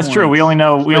 That's a good. Well, that's point. true. We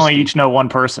only each know one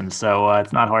person, so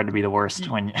it's not hard to be the worst.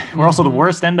 When we're also the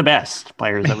worst and the best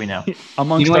players that we know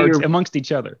amongst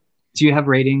each other. Do you have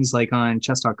ratings like on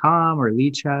chess.com or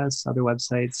Lead Chess, other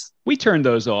websites? We turned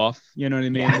those off. You know what I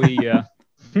mean?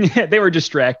 We they were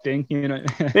distracting. You know,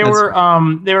 they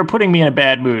were putting me in a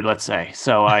bad mood. Let's say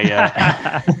so.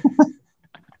 I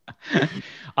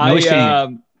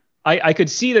could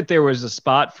see that there was a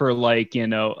spot for like,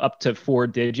 up to 4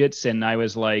 digits, and I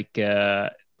was like.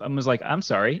 I'm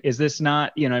sorry, is this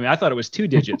not, I mean, I thought it was 2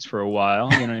 digits for a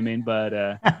while, you know what I mean? But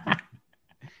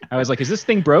I was like, is this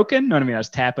thing broken? You know what I mean? I was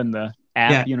tapping the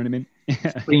app, you know what I mean?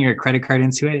 Putting your credit card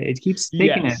into it, it keeps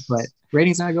taking it, but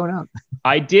rating's not going up.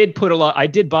 I did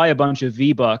buy a bunch of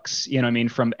V-Bucks, you know what I mean,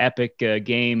 from Epic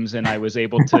Games, and I was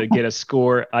able to get a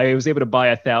score. I was able to buy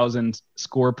 1,000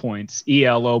 score points,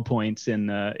 ELO points in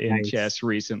nice. Chess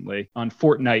recently on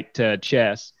Fortnite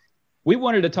chess. We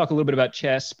wanted to talk a little bit about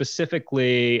chess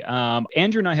specifically.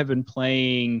 Andrew and I have been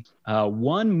playing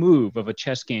one move of a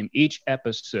chess game each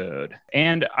episode,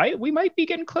 and we might be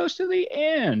getting close to the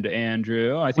end,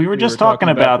 Andrew. I think we were just talking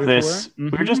about this. Mm-hmm.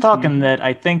 We were just talking that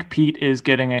I think Pete is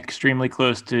getting extremely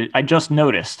close to. I just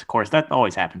noticed, of course, that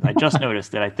always happens. I just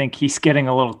noticed that I think he's getting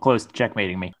a little close to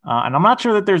checkmating me, and I'm not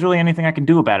sure that there's really anything I can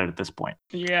do about it at this point.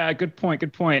 Yeah, good point.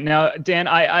 Now, Dan,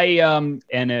 I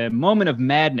in a moment of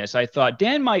madness, I thought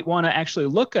Dan might want to actually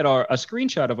look at a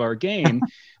screenshot of our game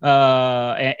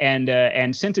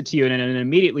and sent it to you, and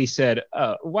immediately said,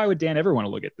 why would Dan ever want to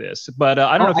look at this? But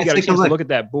I don't know if you got a chance to look at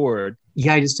that board.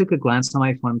 Yeah, I just took a glance on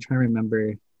my phone. I'm trying to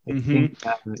remember. I think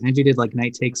Andrew did like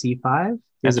knight takes e5.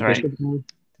 That's right.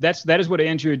 That is what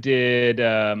Andrew did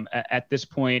at this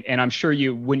point, and I'm sure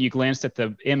when you glanced at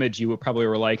the image, you probably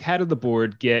were like, "How did the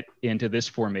board get into this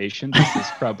formation?" This is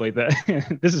probably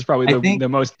the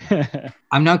most.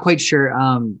 I'm not quite sure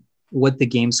what the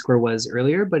game score was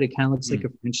earlier, but it kind of looks like a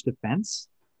French defense.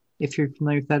 If you're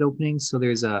familiar with that opening, so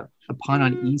there's a pawn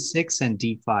on e6 and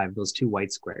d5, those 2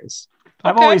 white squares.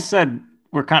 I've always said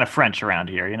we're kind of French around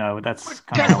here. That's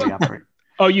kind of how we operate.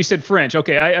 Oh, you said French.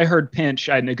 Okay, I heard pinch.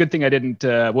 And a good thing I didn't.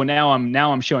 Well, now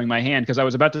I'm showing my hand because I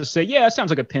was about to say, yeah, it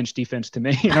sounds like a pinch defense to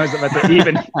me. I was about to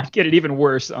even get it even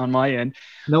worse on my end.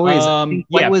 No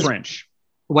worries. French.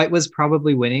 White was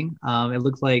probably winning. It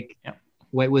looked like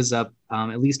White was up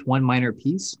at least 1 minor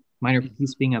piece. Minor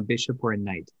piece being a bishop or a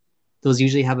knight. Those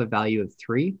usually have a value of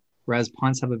 3. Whereas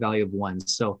pawns have a value of 1.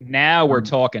 So now we're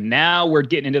talking. Now we're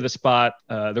getting into the spot,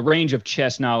 the range of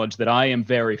chess knowledge that I am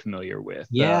very familiar with.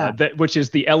 Yeah, which is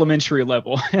the elementary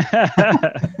level.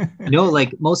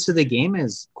 Like most of the game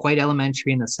is quite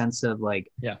elementary in the sense of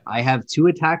I have 2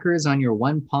 attackers on your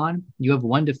 1 pawn. You have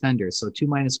 1 defender, so 2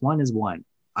 minus 1 is 1.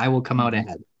 I will come out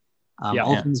ahead.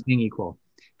 All things being equal.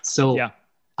 So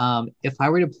if I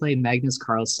were to play Magnus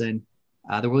Carlsen,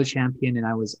 the world champion, and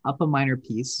I was up a minor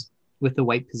piece with the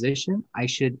white position, I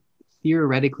should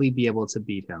theoretically be able to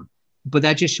beat him. But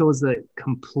that just shows the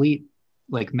complete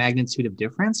magnitude of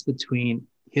difference between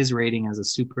his rating as a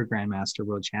super grandmaster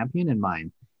world champion and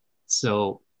mine.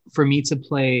 So for me to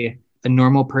play a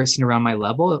normal person around my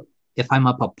level, if I'm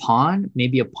up a pawn,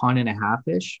 maybe a pawn and a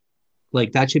half-ish,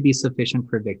 that should be sufficient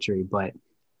for victory. But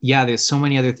yeah, there's so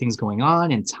many other things going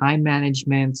on, and time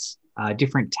management,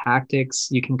 different tactics.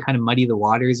 You can kind of muddy the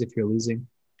waters if you're losing.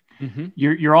 Mm-hmm.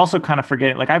 You're also kind of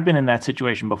forgetting, I've been in that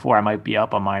situation before. I might be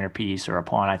up a minor piece or a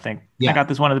pawn. I think I got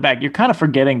this one in the back. You're kind of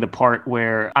forgetting the part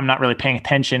where I'm not really paying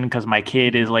attention because my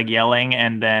kid is yelling,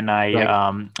 and then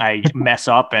I mess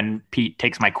up and Pete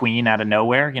takes my queen out of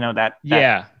nowhere. That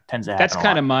tends to happen.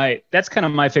 That's kind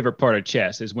of my favorite part of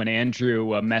chess is when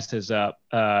Andrew messes up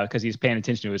because he's paying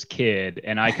attention to his kid,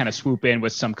 and I kind of swoop in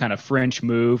with some kind of French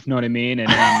move. Know what I mean?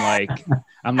 And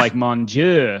I'm like, mon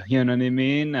Dieu, you know what I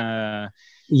mean?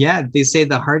 Yeah, they say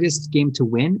the hardest game to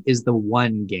win is the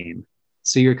one game.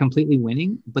 So you're completely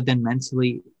winning, but then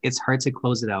mentally it's hard to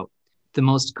close it out. The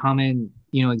most common,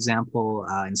 example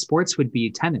in sports would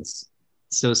be tennis.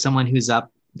 So someone who's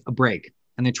up a break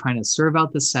and they're trying to serve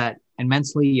out the set, and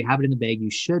mentally you have it in the bag,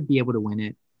 you should be able to win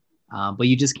it, but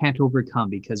you just can't overcome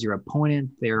because your opponent,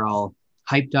 they're all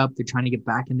hyped up, they're trying to get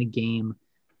back in the game,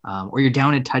 or you're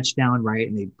down a touchdown, right?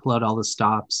 And they pull out all the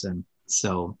stops, and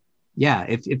so yeah,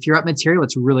 if you're up material,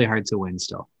 it's really hard to win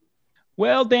still.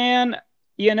 Well, Dan,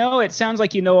 it sounds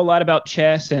like you know a lot about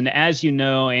chess. And as you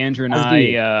know, Andrew and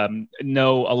I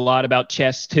know a lot about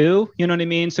chess too. You know what I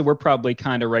mean? So we're probably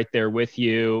kind of right there with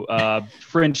you.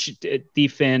 French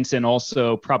defense and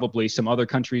also probably some other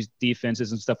countries'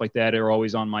 defenses and stuff like that are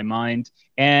always on my mind.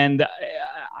 And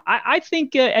I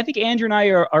think Andrew and I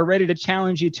are ready to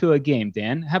challenge you to a game,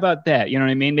 Dan. How about that? You know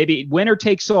what I mean? Maybe winner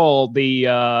takes all. The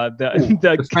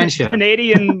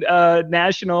Canadian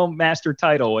national master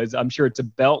title is. I'm sure it's a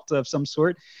belt of some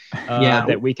sort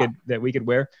that we could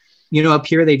wear. Up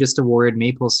here they just award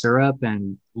maple syrup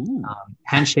and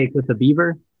handshake with the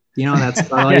beaver.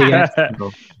 That's all you get.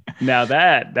 Now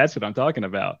that's what I'm talking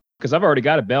about. Because I've already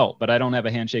got a belt, but I don't have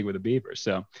a handshake with a beaver.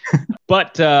 So,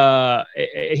 but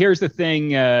here's the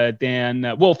thing,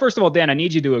 Dan. Well, first of all, Dan, I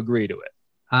need you to agree to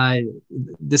it.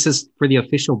 This is for the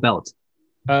official belt.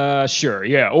 Sure,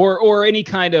 yeah, or any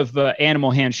kind of animal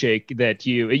handshake that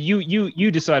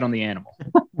you decide on the animal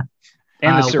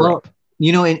and the syrup.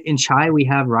 Well, in Chai we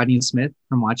have Rodney Smith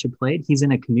from Watch It Played. He's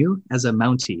in a canoe as a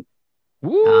Mountie.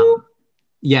 Woo!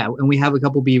 Yeah, and we have a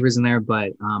couple beavers in there,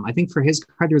 but I think for his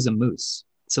card there's a moose.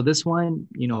 So this one,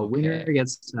 winner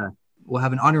gets, we'll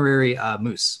have an honorary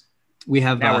moose. We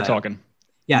have now we're talking.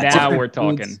 Yeah, now we're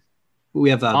talking. Foods.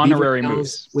 We have honorary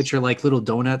moose, which are like little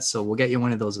donuts. So we'll get you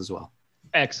one of those as well.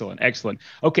 Excellent.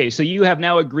 Okay, so you have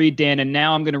now agreed, Dan, and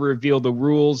now I'm going to reveal the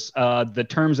rules, the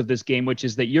terms of this game, which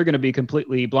is that you're going to be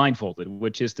completely blindfolded,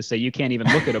 which is to say you can't even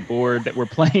look at a board that we're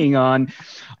playing on.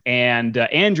 And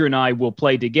Andrew and I will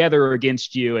play together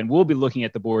against you, and we'll be looking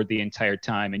at the board the entire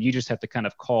time. And you just have to kind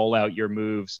of call out your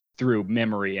moves through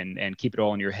memory and keep it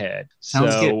all in your head.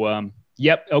 Sounds good.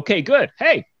 Yep. Okay, good.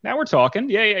 Hey, now we're talking.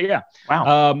 Yeah.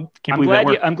 Wow.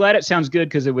 I'm glad it sounds good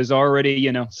because it was already,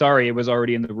 it was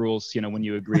already in the rules, when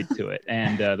you agreed to it.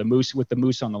 And the moose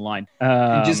on the line.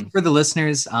 And just for the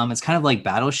listeners, it's kind of like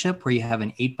Battleship where you have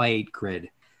an 8x8 grid.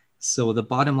 So the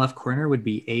bottom left corner would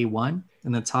be A1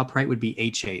 and the top right would be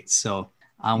H8. So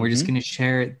we're just going to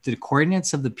share the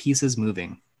coordinates of the pieces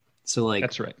moving. So like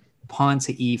that's right. Pawn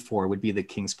to E4 would be the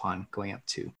king's pawn going up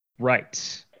 2.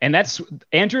 Right. And that's,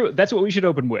 Andrew, that's what we should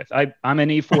open with. I'm an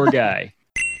E4 guy.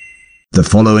 The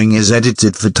following is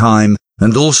edited for time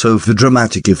and also for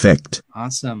dramatic effect.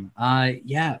 Awesome.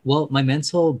 Yeah, well, my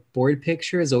mental board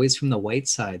picture is always from the white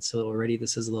side, so already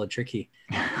this is a little tricky.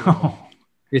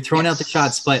 You're throwing out the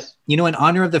shots, but, in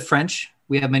honor of the French,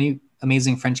 we have many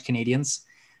amazing French Canadians.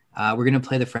 We're going to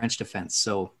play the French defense.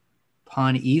 So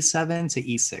pawn E7 to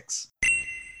E6.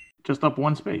 Just up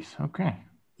one space. Okay.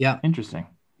 Yeah. Interesting.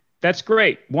 That's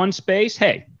great. One space.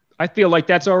 Hey, I feel like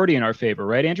that's already in our favor,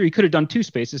 right, Andrew? You could have done 2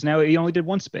 spaces. Now he only did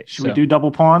 1 space. Should we do double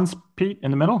pawns, Pete,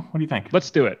 in the middle? What do you think? Let's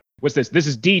do it. What's this? This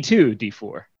is D2,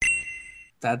 D4.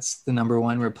 That's the number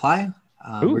 1 reply.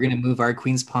 We're going to move our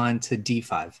queen's pawn to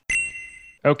D5.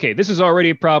 Okay, this is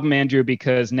already a problem, Andrew,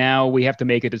 because now we have to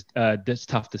make this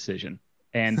tough decision.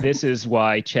 And this is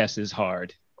why chess is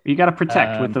hard. You got to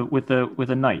protect with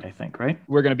a knight, I think, right?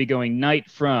 We're going to be going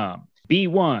knight from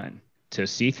B1 to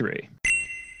C3.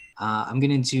 I'm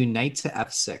going to do knight to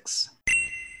F6.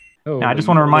 Now, I just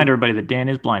want to remind everybody that Dan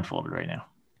is blindfolded right now.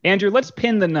 Andrew, let's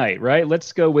pin the knight, right?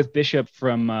 Let's go with bishop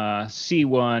from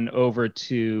C1 over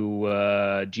to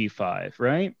G5,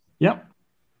 right? Yep.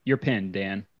 You're pinned,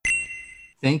 Dan.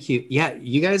 Thank you. Yeah,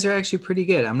 you guys are actually pretty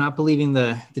good. I'm not believing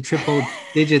the triple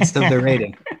digits of the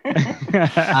rating.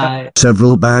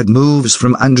 Several bad moves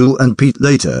from Andrew and Pete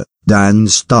later. Dan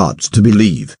starts to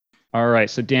believe. All right,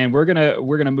 so Dan, we're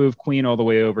gonna move queen all the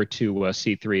way over to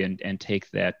C3 and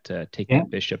take that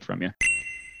bishop from you.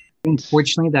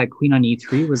 Unfortunately, that queen on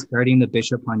E3 was guarding the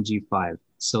bishop on G5,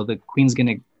 so the queen's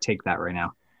gonna take that right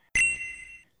now.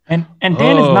 And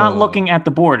Dan is not looking at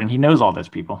the board, and he knows all this,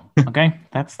 people. Okay,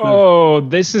 that's the...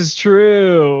 this is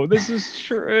true. This is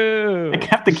true. I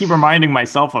have to keep reminding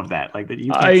myself of that, like that.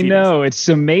 You can't I know this. It's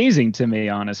amazing to me,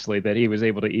 honestly, that he was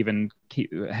able to even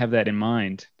have that in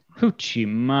mind. Hoochie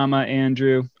mama,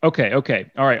 Andrew. Okay.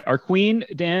 All right. Our queen,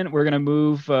 Dan, we're going to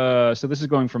move. So this is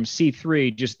going from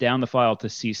C3 just down the file to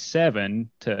C7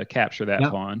 to capture that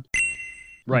pawn.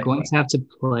 Right. I'm going to have to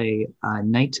play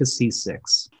knight to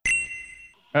C6.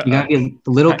 You gotta be a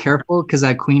little careful because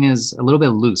that queen is a little bit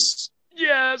loose.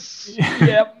 Yes.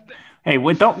 Yep. Hey,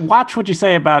 don't watch what you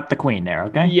say about the queen there,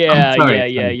 okay? Yeah.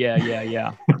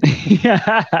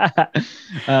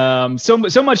 So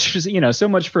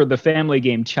much for the family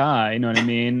game Chai. You know what I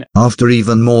mean? After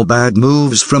even more bad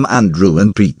moves from Andrew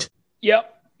and Pete.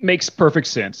 Yep, makes perfect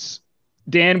sense.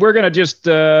 Dan, we're just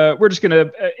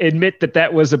gonna admit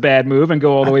that was a bad move and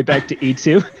go all the way back to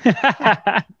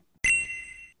E2.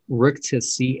 Rook to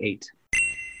C8.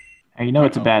 And you know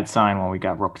it's a bad sign when we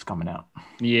got rooks coming out.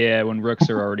 Yeah, when rooks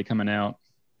are already coming out.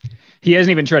 He hasn't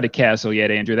even tried to castle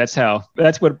yet, Andrew. That's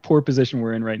what poor position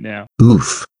we're in right now.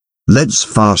 Oof. Let's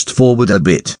fast forward a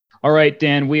bit. All right,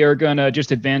 Dan, we are going to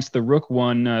just advance the rook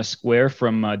 1 square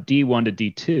from D1 to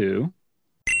D2.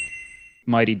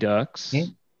 Mighty Ducks.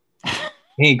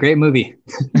 Hey, great movie.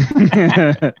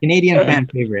 Canadian fan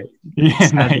favorite. Yeah,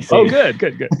 nice. Oh,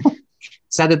 good.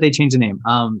 Sad that they changed the name.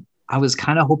 I was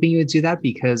kind of hoping you would do that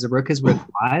because a rook is worth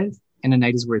 5 and a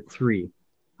knight is worth 3.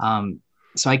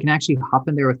 So I can actually hop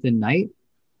in there with the knight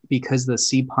because the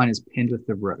C pawn is pinned with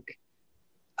the rook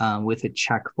with a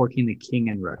check, forking the king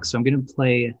and rook. So I'm going to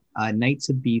play knight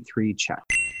to B3 check.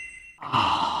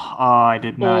 Oh, I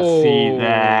did not see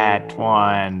that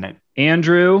one.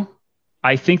 Andrew,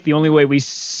 I think the only way we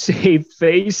save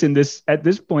face at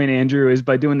this point, Andrew, is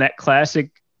by doing that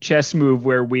classic chess move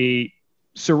where we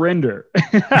surrender.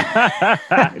 You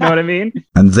know what I mean?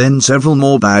 And then several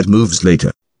more bad moves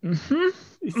later. Mm-hmm.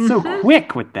 It's so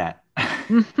quick with that.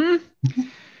 Mm-hmm.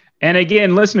 And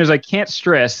again, listeners, I can't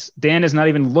stress, Dan is not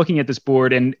even looking at this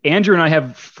board, and Andrew and I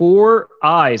have 4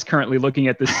 eyes currently looking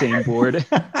at the same board.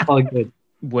 All good.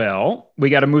 Well, we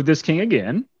got to move this king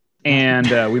again,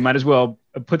 and we might as well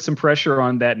put some pressure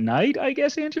on that knight, I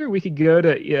guess, Andrew. We could go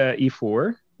to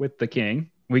E4 with the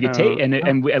king. We could take, and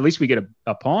at least we get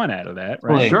a pawn out of that,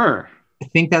 right? Well, sure. I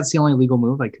think that's the only legal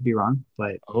move. I could be wrong,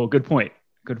 but good point.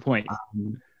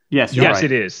 Yes, yes, right.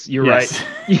 It is. You're right.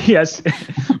 Yes.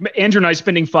 Andrew and I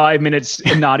spending 5 minutes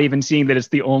and not even seeing that it's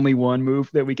the only one move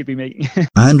that we could be making.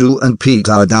 Andrew and Pete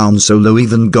are down so low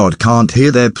even God can't hear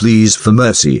their pleas for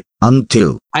mercy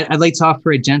until... I'd like to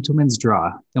offer a gentleman's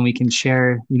draw. Then we can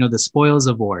share, the spoils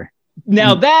of war.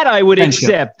 Now that I would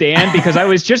accept, Dan, because I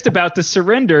was just about to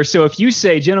surrender. So if you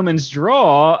say gentleman's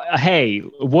draw, hey,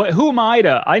 who am I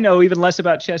to? I know even less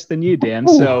about chess than you, Dan.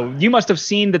 Ooh. So you must have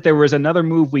seen that there was another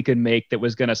move we could make that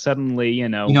was going to suddenly,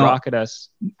 rocket us.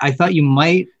 I thought you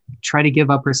might try to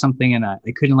give up or something, and I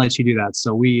couldn't let you do that.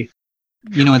 So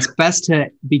it's best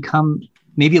to become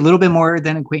maybe a little bit more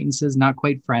than acquaintances, not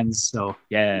quite friends. So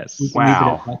yes,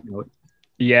 wow.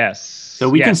 Yes. So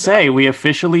we can say we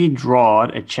officially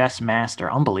drawed a chess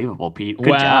master. Unbelievable, Pete.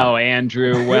 Good job.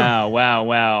 Andrew.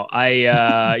 Wow.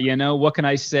 I, what can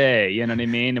I say? You know what I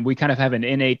mean? And we kind of have an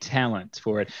innate talent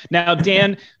for it. Now,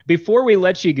 Dan, before we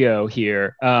let you go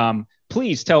here,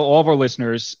 please tell all of our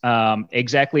listeners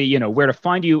exactly, where to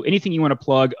find you, anything you want to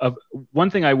plug. One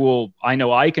thing I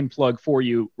know I can plug for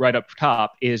you right up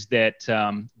top is that,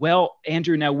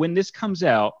 Andrew, now when this comes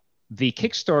out, the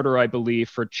Kickstarter, I believe,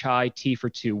 for Chai Tea for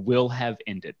Two will have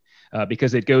ended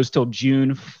because it goes till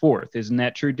June 4th. Isn't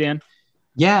that true, Dan?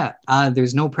 Yeah,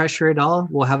 there's no pressure at all.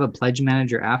 We'll have a pledge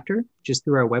manager after, just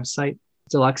through our website.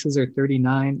 Deluxes are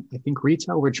 $39. I think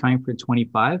retail, we're trying for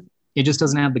 $25. It just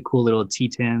doesn't have the cool little tea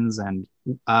tins and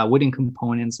wooden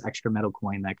components, extra metal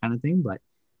coin, that kind of thing. But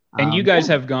and you guys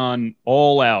have gone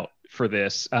all out for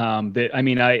this.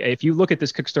 If you look at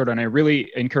this Kickstarter, and I really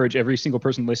encourage every single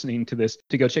person listening to this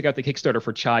to go check out the Kickstarter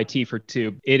for Chai Tea for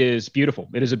Two. It is beautiful.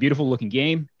 It is a beautiful looking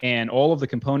game, and all of the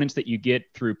components that you get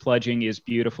through pledging is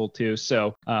beautiful too.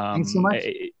 So, thanks so much.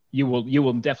 You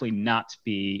will definitely not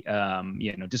be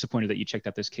disappointed that you checked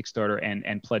out this Kickstarter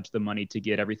and pledged the money to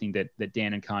get everything that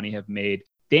Dan and Connie have made.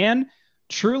 Dan,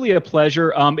 truly a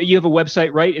pleasure. You have a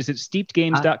website, right? Is it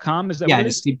steepedgames.com? Is that what it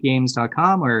is?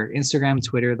 steepedgames.com or Instagram,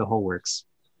 Twitter, the whole works.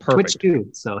 Perfect. Twitch too.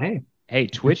 So hey,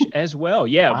 Twitch as well.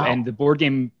 Yeah, wow. And the board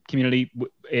game community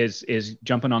is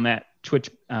jumping on that Twitch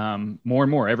more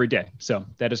and more every day. So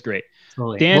that is great.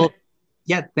 Totally. Dan,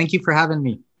 thank you for having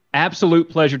me. Absolute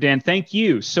pleasure, Dan. Thank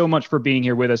you so much for being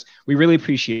here with us. We really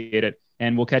appreciate it,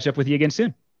 and we'll catch up with you again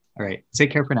soon. All right. Take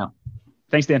care for now.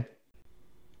 Thanks, Dan.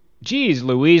 Geez,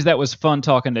 Louise, that was fun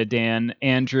talking to Dan.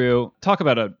 Andrew, talk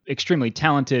about an extremely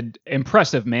talented,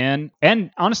 impressive man,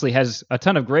 and honestly has a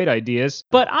ton of great ideas.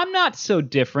 But I'm not so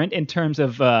different in terms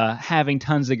of having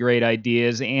tons of great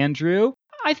ideas, Andrew.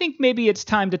 I think maybe it's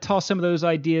time to toss some of those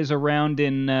ideas around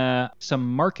in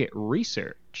some market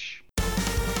research.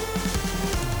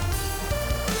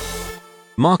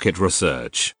 Market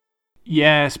research.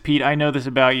 Yes, Pete, I know this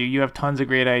about you. You have tons of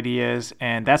great ideas,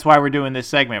 and that's why we're doing this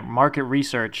segment, market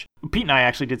research. Pete and I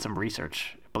actually did some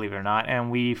research, believe it or not,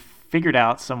 and we figured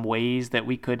out some ways that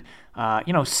we could,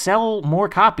 sell more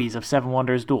copies of Seven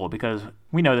Wonders Duel, because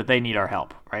we know that they need our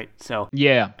help, right? So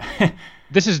yeah.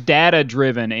 This is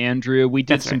data-driven, Andrew. We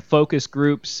did some focus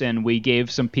groups, and we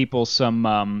gave some people some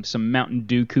Mountain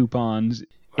Dew coupons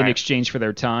in exchange for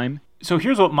their time. So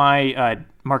here's what my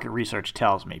market research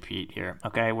tells me, Pete, here,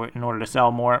 okay? In order to sell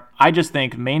more, I just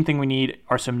think the main thing we need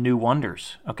are some new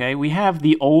wonders, okay? We have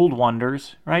the old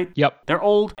wonders, right? Yep. They're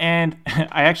old, and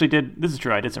I actually this is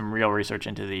true, I did some real research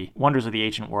into the wonders of the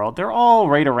ancient world. They're all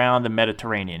right around the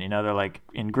Mediterranean, they're like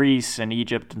in Greece and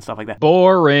Egypt and stuff like that.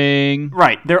 Boring.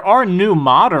 Right. There are new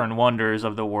modern wonders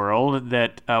of the world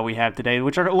that we have today,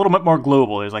 which are a little bit more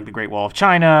global. There's like the Great Wall of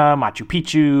China, Machu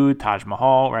Picchu, Taj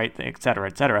Mahal, right, et cetera,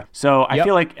 et cetera. So I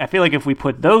feel like if we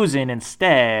put those in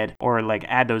instead, or like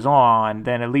add those on,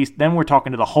 then at least we're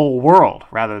talking to the whole world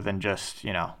rather than just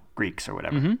Greeks or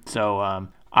whatever. Mm-hmm. So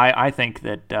I think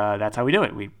that that's how we do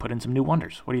it. We put in some new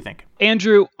wonders. What do you think,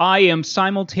 Andrew? I am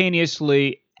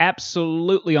simultaneously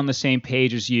absolutely on the same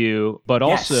page as you, but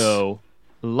also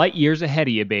light years ahead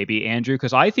of you, baby, Andrew,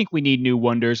 because I think we need new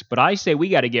wonders, but I say we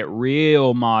got to get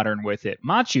real modern with it.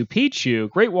 Machu Picchu,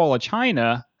 Great Wall of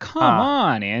China. Come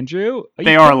on, Andrew.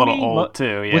 They are a little old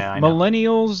too. Yeah, with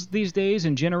millennials these days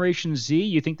and Generation Z,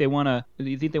 you think they want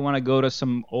to go to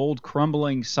some old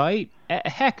crumbling site?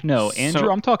 Heck no,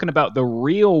 Andrew. I'm talking about the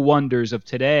real wonders of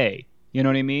today. You know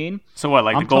what I mean? So what,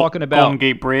 like Golden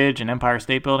Gate Bridge and Empire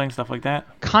State Building, stuff like that?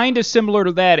 Kind of similar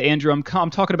to that, Andrew. I'm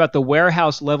talking about the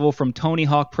warehouse level from Tony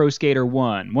Hawk Pro Skater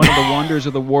 1, one of the wonders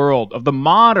of the world, of the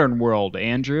modern world,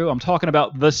 Andrew. I'm talking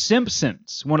about The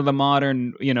Simpsons, one of the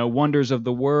modern, wonders of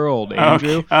the world,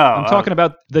 Andrew. Okay. I'm talking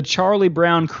about the Charlie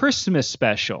Brown Christmas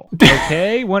special,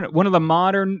 okay? one of the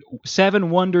modern 7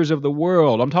 wonders of the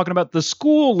world. I'm talking about the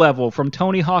school level from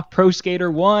Tony Hawk Pro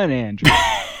Skater 1, Andrew.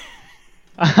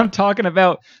 I'm talking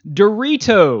about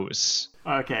Doritos.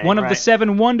 Okay. One of the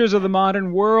 7 wonders of the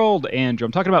modern world, Andrew.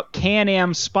 I'm talking about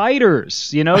Can-Am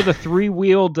spiders, the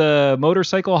 3-wheeled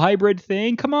motorcycle hybrid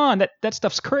thing. Come on, that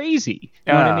stuff's crazy.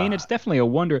 You know what I mean? It's definitely a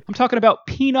wonder. I'm talking about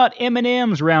peanut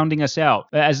M&Ms rounding us out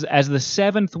as the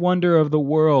 7th wonder of the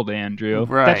world, Andrew.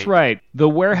 Right. That's right. The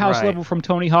warehouse level from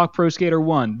Tony Hawk Pro Skater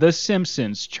 1, The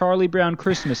Simpsons, Charlie Brown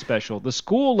Christmas Special, the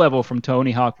school level from Tony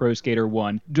Hawk Pro Skater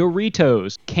 1,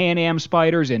 Doritos, Can-Am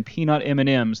spiders, and peanut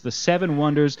M&Ms, the 7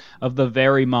 wonders of the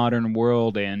very modern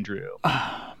world, Andrew.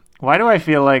 Why do I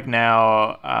feel like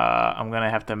now I'm going to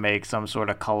have to make some sort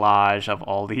of collage of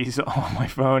all these on my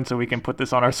phone so we can put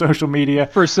this on our social media?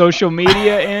 For social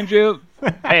media, Andrew?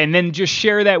 And then just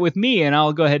share that with me, and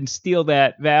I'll go ahead and steal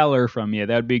that valor from you.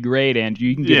 That would be great, Andrew.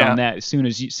 You can get on that as soon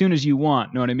as you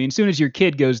want. Know what I mean? As soon as your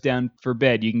kid goes down for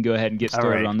bed, you can go ahead and get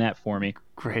started on that for me.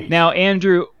 Great. Now,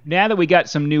 Andrew, now that we got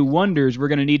some new wonders, we're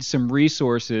going to need some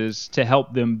resources to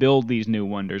help them build these new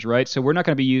wonders, right? So we're not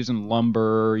going to be using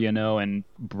lumber, and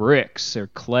bricks or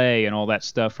clay and all that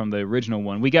stuff from the original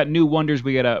one. We got new wonders.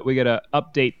 We gotta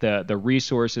update the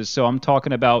resources. So I'm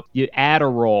talking about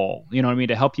Adderall, you know what I mean,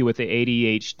 to help you with the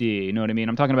ADHD. You know what I mean?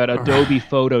 I'm talking about Adobe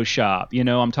Photoshop.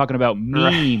 I'm talking about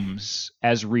memes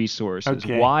as resources,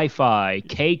 Wi-Fi,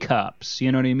 K-cups.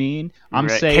 You know what I mean? I'm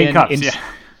saying K-cups,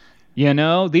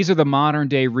 these are the modern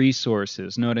day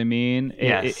resources. Know what I mean?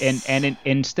 Yes. And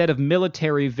instead of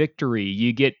military victory,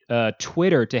 you get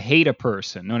Twitter to hate a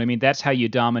person. Know what I mean? That's how you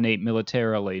dominate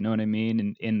militarily. Know what I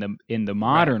mean? In the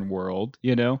modern world,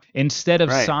 instead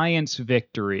of science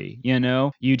victory,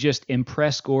 you just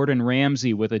impress Gordon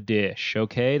Ramsay with a dish.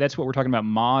 Okay, that's what we're talking about.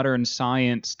 Modern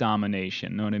science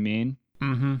domination. Know what I mean?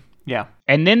 Mm-hmm. Yeah.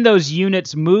 And then those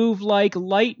units move like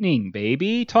lightning,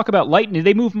 baby. Talk about lightning.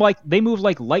 They move like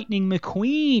Lightning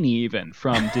McQueen, even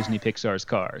from Disney Pixar's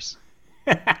Cars.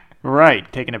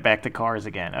 Right, taking it back to Cars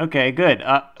again. Okay, good.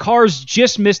 Cars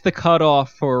just missed the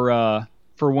cutoff for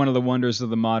one of the wonders of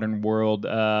the modern world.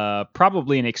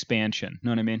 Probably an expansion.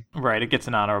 Know what I mean? Right, it gets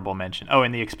an honorable mention. Oh,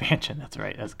 in the expansion. That's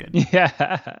right. That's good.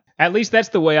 Yeah. At least that's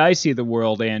the way I see the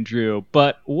world, Andrew.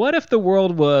 But what if the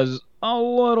world was a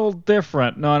little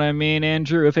different? Know what I mean,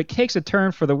 Andrew? If it takes a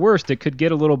turn for the worst, it could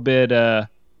get a little bit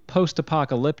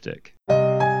post-apocalyptic.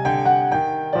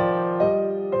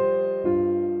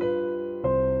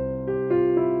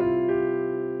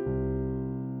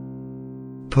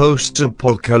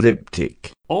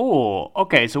 Post-apocalyptic. Oh,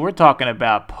 okay, so we're talking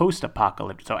about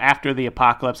post-apocalyptic. So after the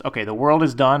apocalypse, okay, the world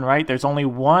is done, right? There's only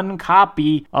one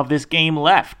copy of this game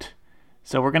left.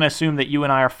 So we're going to assume that you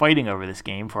and I are fighting over this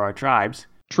game for our tribes.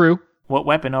 True. What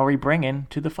weapon are we bringing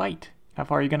to the fight? How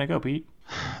far are you going to go, Pete?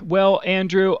 Well,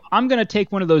 Andrew, I'm going to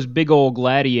take one of those big old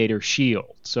gladiator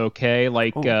shields, okay?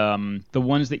 Like the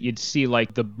ones that you'd see,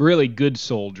 like the really good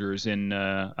soldiers in,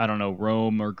 I don't know,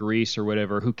 Rome or Greece or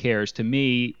whatever. Who cares? To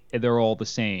me, they're all the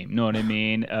same. Know what I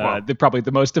mean? They're probably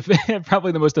the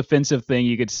most offensive thing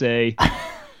you could say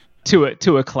to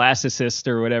a classicist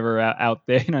or whatever out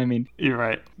there. You know what I mean? You're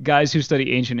right. Guys who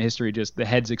study ancient history, just the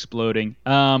heads exploding.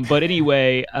 But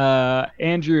anyway,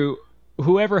 Andrew,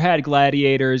 whoever had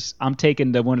gladiators, I'm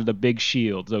taking one of the big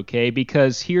shields, okay?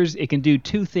 Because it can do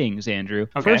two things, Andrew.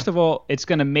 Okay. First of all, it's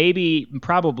going to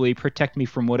probably protect me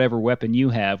from whatever weapon you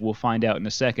have. We'll find out in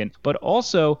a second. But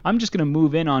also, I'm just going to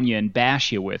move in on you and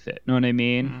bash you with it. Know what I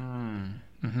mean?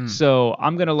 Mm-hmm. So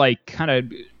I'm going to kind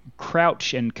of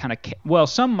crouch and kind of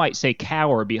some might say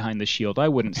cower behind the shield. I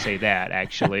wouldn't say that,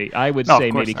 actually. I would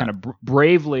say maybe kind of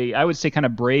bravely,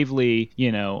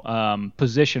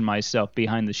 position myself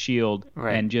behind the shield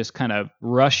and just kind of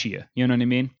rush you. You know what I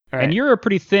mean? Right. And you're a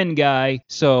pretty thin guy,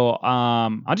 so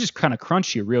I'll just kind of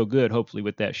crunch you real good, hopefully,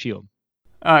 with that shield.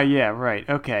 Yeah, right.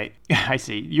 Okay. I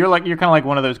see. You're kind of like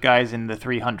one of those guys in the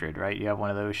 300, right? You have one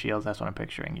of those shields. That's what I'm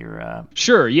picturing. You're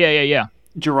Sure. Yeah.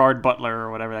 Gerard Butler or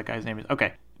whatever that guy's name is.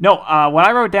 Okay. No, what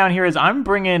I wrote down here is I'm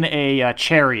bringing a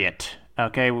chariot,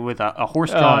 okay, with a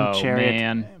horse-drawn chariot.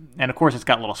 Man. And, of course, it's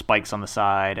got little spikes on the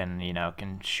side and,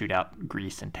 can shoot out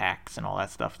grease and tacks and all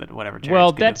that stuff that whatever chariots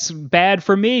Well, that's bad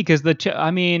for me because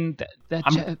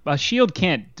a shield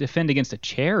can't defend against a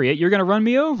chariot. You're going to run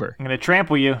me over. I'm going to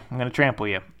trample you.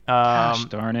 Gosh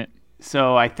darn it.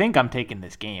 So I think I'm taking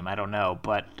this game. I don't know,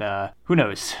 but who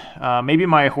knows? Maybe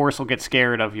my horse will get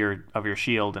scared of your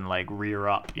shield and rear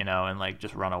up, and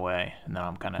just run away. And then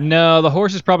I'm kind of No, the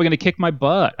horse is probably going to kick my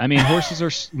butt. I mean, horses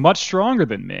are much stronger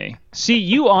than me. See,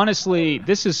 you honestly,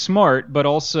 this is smart, but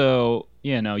also,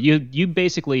 you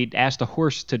basically asked a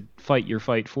horse to fight your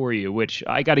fight for you, which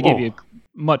I got to give you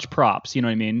much props. You know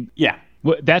what I mean? Yeah.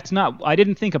 I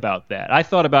didn't think about that. I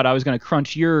thought I was going to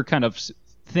crunch your kind of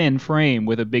thin frame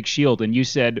with a big shield, and you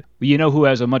said, who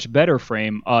has a much better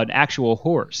frame? An actual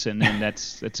horse, and then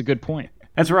that's a good point.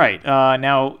 That's right.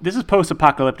 Now, this is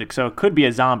post-apocalyptic, so it could be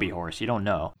a zombie horse. You don't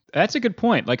know. That's a good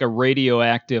point, like a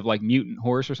radioactive, mutant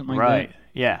horse or something like that. Right,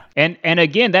 yeah. And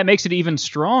again, that makes it even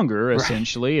stronger,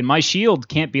 essentially, and my shield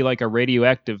can't be like a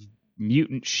radioactive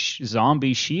mutant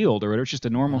zombie shield or whatever. It's just a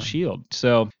normal shield.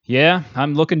 So, yeah,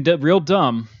 I'm looking real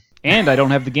dumb, and I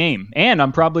don't have the game, and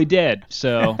I'm probably dead,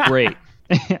 so great.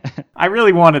 I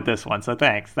really wanted this one, so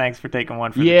thanks. Thanks for taking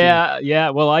one for the team. Yeah.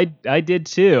 Well, I did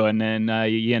too, and then I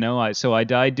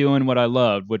died doing what I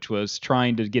loved, which was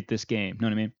trying to get this game. Know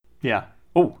what I mean? Yeah.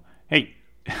 Oh, hey,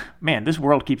 man, this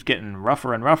world keeps getting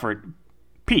rougher and rougher.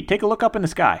 Pete, take a look up in the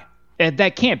sky.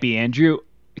 That can't be, Andrew.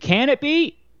 Can it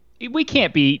be? We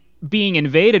can't be being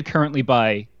invaded currently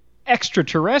by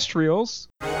extraterrestrials.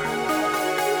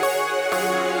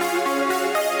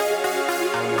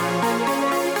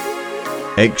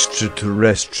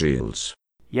 Extraterrestrials.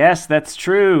 Yes, that's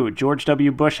true. George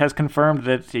W. Bush has confirmed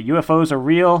that UFOs are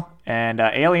real and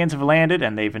aliens have landed,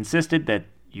 and they've insisted that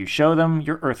you show them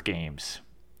your Earth games.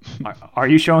 Are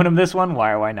you showing them this one?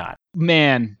 Why or why not?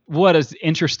 Man, what an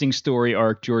interesting story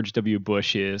arc George W.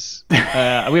 Bush is. We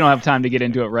don't have time to get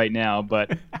into it right now,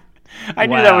 but I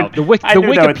knew that would. The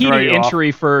Wikipedia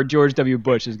entry for George W.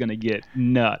 Bush is going to get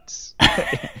nuts.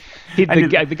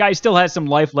 The guy still has some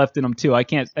life left in him too. I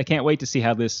can't wait to see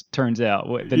how this turns out.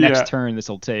 The next turn this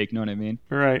will take. Know what I mean?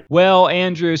 Right. Well,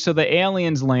 Andrew, so the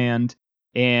aliens land,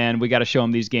 and we got to show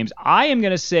them these games. I am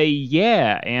going to say,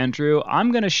 yeah, Andrew.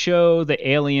 I'm going to show the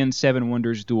Alien Seven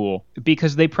Wonders duel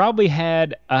because they probably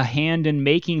had a hand in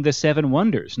making the Seven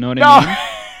Wonders. Know what I mean?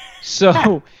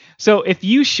 So if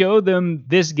you show them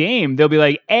this game, they'll be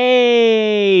like,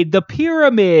 hey, the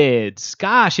pyramids.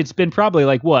 Gosh, it's been probably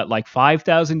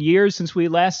 5,000 years since we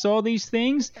last saw these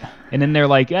things? And then they're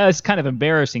like, it's kind of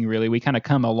embarrassing, really. We kind of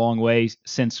come a long way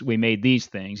since we made these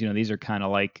things. These are kind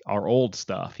of like our old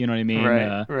stuff. You know what I mean?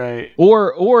 Right.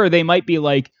 Or they might be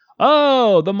like,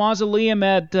 oh, the mausoleum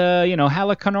at,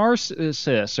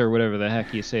 Halicarnassus, or whatever the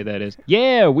heck you say that is.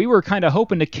 Yeah, we were kind of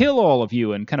hoping to kill all of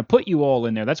you and kind of put you all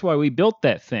in there. That's why we built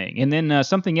that thing. And then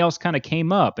something else kind of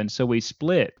came up, and so we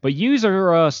split. But yous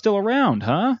are still around,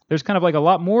 huh? There's kind of a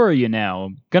lot more of you now.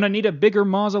 Gonna need a bigger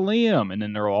mausoleum. And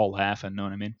then they're all laughing, know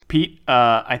what I mean? Pete,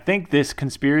 I think this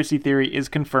conspiracy theory is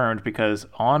confirmed because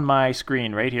on my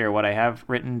screen right here, what I have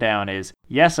written down is,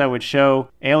 yes, I would show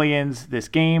aliens this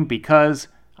game because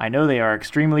I know they are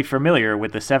extremely familiar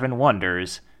with the Seven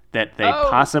Wonders, that they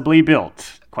possibly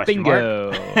built. Question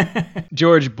Bingo. Mark.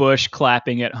 George Bush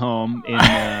clapping at home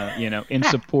in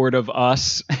support of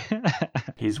us.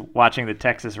 He's watching the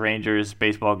Texas Rangers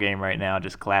baseball game right now,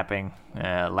 just clapping,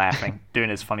 laughing, doing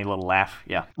his funny little laugh.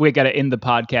 Yeah. We got to end the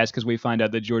podcast because we find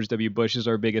out that George W. Bush is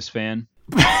our biggest fan.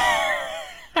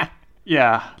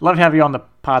 Yeah. Love to have you on the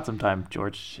pod sometime,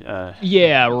 George.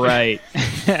 Yeah, right.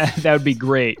 That would be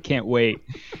great. Can't wait.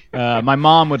 My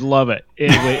mom would love it.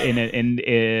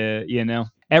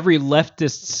 Every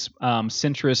leftist's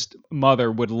centrist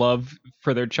mother would love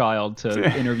for their child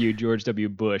to interview George W.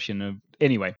 Bush.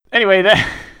 Anyway,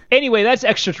 that's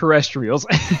extraterrestrials.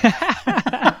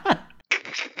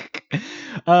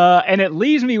 And it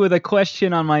leaves me with a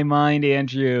question on my mind,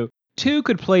 Andrew. 2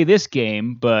 could play this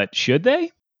game, but should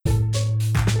they?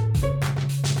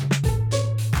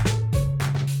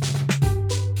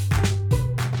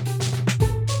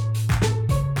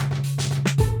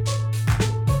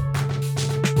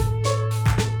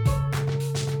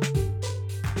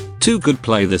 Two could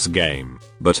play this game,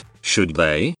 but should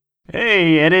they?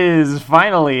 Hey, it is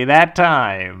finally that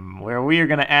time where we are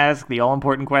going to ask the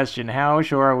all-important question, how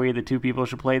sure are we the 2 people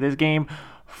should play this game?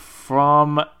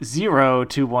 From 0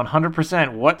 to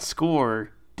 100%, what score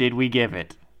did we give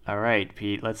it? All right,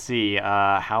 Pete, let's see.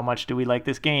 How much do we like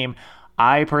this game?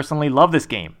 I personally love this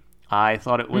game. I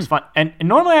thought it was fun. And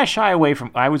normally I shy away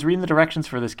from... I was reading the directions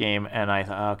for this game, and I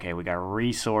thought, okay, we got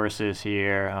resources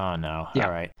here. Oh, no. Yeah.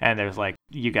 All right. And there's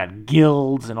you got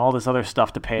guilds and all this other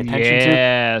stuff to pay attention to.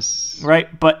 Yes. Right?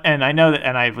 And I know that...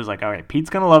 And I was like, all right, Pete's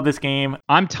going to love this game.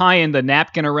 I'm tying the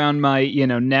napkin around my,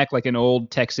 neck like an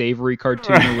old Tex Avery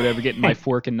cartoon or whatever, getting my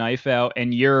fork and knife out,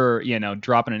 and you're,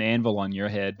 dropping an anvil on your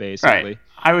head, basically. Right.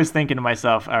 I was thinking to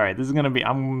myself, all right, this is going to be...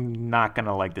 I'm not going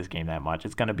to like this game that much.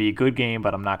 It's going to be a good game,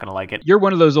 but I'm not going to like it. You're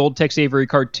one of those old Tex Avery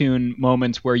cartoon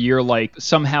moments where you're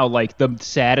somehow the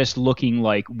saddest looking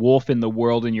wolf in the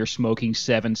world, and you're smoking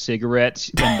 7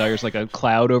 cigarettes and there's a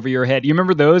cloud over your head. You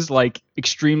remember those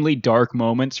extremely dark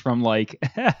moments from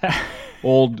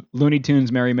old Looney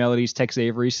Tunes, Merry Melodies, Tex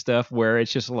Avery stuff, where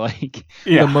it's just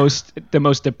the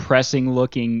most depressing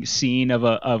looking scene of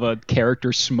a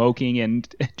character smoking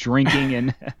and drinking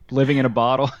and living in a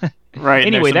bottle. Right.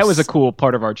 Anyway, that was a cool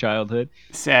part of our childhood.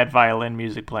 Sad violin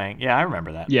music playing. Yeah, I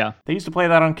remember that. Yeah. They used to play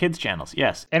that on kids' channels.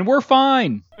 Yes. And we're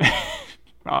fine.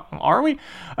 Are we?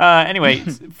 Anyway,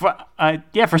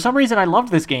 for some reason I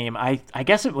loved this game. I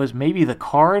guess it was maybe the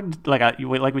card, like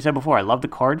we said before, I love the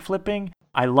card flipping.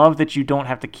 I love that you don't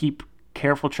have to keep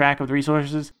careful track of the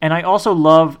resources. And I also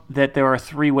love that there are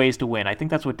 3 ways to win. I think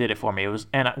that's what did it for me.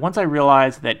 Once I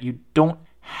realized that you don't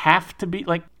have to be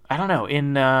I don't know,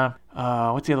 in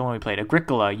what's the other one we played?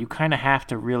 Agricola, you kind of have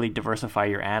to really diversify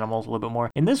your animals a little bit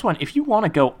more. In this one, if you want to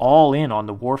go all in on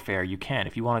the warfare, you can.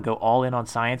 If you want to go all in on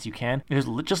science, you can. There's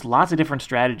just lots of different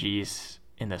strategies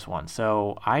in this one.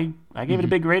 So I gave it a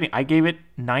big rating. I gave it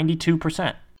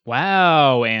 92%.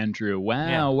 Wow, Andrew.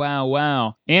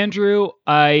 Wow. Andrew,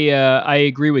 I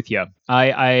agree with you.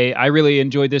 I really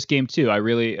enjoyed this game too. I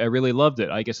really loved it.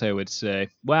 I guess I would say,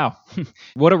 wow,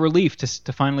 what a relief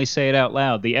to finally say it out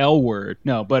loud. The L word.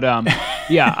 No, but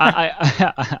yeah,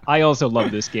 I also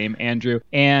love this game, Andrew.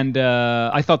 And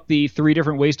I thought the 3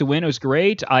 different ways to win was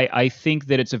great. I think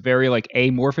that it's a very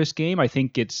amorphous game. I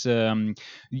think it's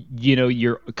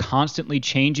you're constantly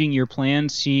changing your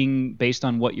plans, seeing based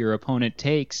on what your opponent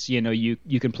takes.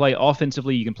 You can play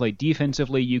offensively, you can play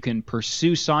defensively, you can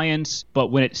pursue science, but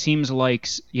when it seems like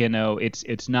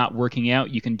it's not working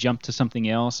out, you can jump to something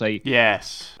else. I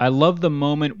love the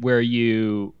moment where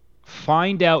you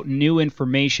find out new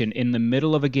information in the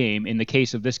middle of a game, in the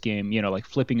case of this game,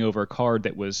 flipping over a card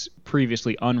that was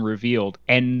previously unrevealed,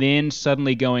 and then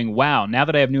suddenly going, wow, now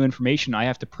that I have new information, I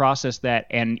have to process that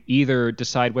and either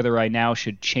decide whether I now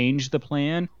should change the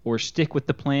plan or stick with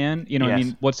the plan. Yes. I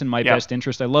mean, what's in my best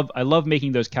interest? I love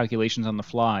making those calculations on the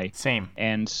fly. Same.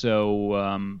 And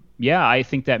so, I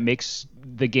think that makes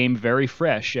the game very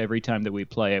fresh every time that we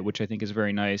play it, which I think is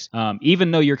very nice,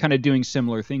 even though you're kind of doing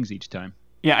similar things each time.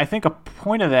 Yeah, I think a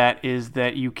point of that is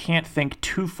that you can't think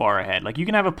too far ahead. You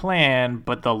can have a plan,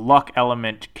 but the luck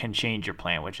element can change your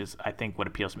plan, which is, I think, what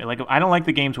appeals to me. I don't like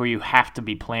the games where you have to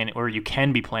be planning, or you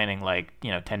can be planning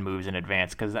 10 moves in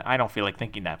advance, because I don't feel like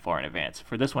thinking that far in advance.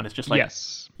 For this one, it's just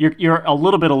yes. You're a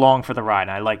little bit along for the ride,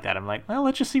 and I like that. I'm like, well,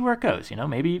 let's just see where it goes.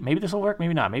 Maybe this will work,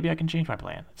 maybe not. Maybe I can change my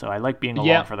plan. So I like being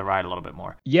along for the ride a little bit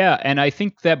more. Yeah, and I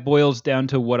think that boils down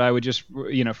to what I would just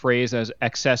phrase as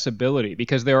accessibility,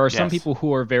 because there are some people who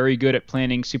who are very good at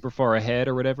planning super far ahead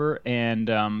or whatever,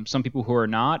 and some people who are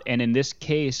not. And in this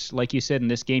case, like you said, in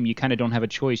this game, you kind of don't have a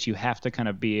choice. You have to kind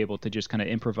of be able to just kind of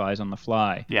improvise on the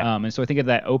fly. Yeah. And so I think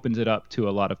that opens it up to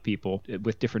a lot of people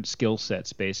with different skill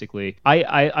sets, basically.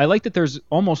 I like that there's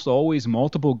almost always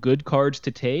multiple good cards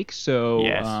to take. So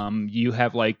you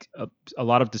have like a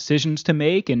lot of decisions to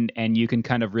make, and you can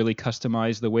kind of really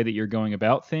customize the way that you're going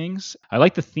about things. I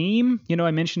like the theme.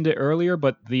 I mentioned it earlier,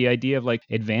 but the idea of like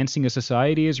advancing a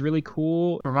society is really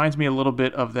cool. Reminds me a little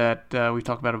bit of that, we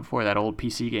talked about it before, that old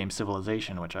PC game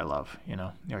Civilization, which I love,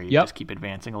 where you just keep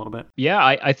advancing a little bit. Yeah,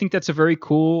 I think that's a very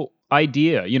cool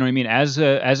idea. You know what I mean? As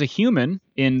a human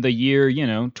in the year,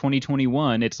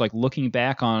 2021, it's like looking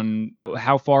back on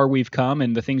how far we've come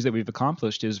and the things that we've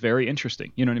accomplished is very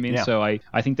interesting. You know what I mean? Yeah. So I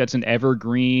think that's an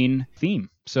evergreen theme.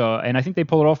 So, and I think they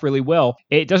pull it off really well.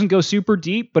 It doesn't go super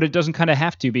deep, but it doesn't kind of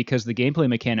have to because the gameplay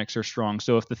mechanics are strong.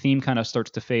 So if the theme kind of starts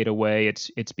to fade away,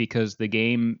 it's because the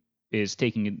game is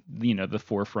taking, the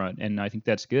forefront, and I think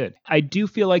that's good. I do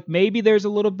feel like maybe there's a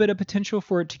little bit of potential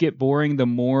for it to get boring the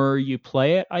more you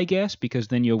play it, I guess, because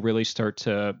then you'll really start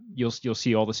to, you'll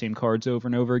see all the same cards over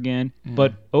and over again.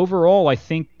 But overall, I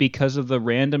think because of the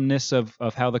randomness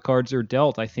of how the cards are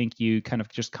dealt, I think you kind of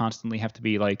just constantly have to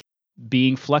be like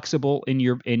being flexible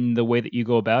in the way that you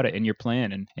go about it in your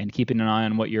plan, and keeping an eye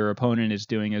on what your opponent is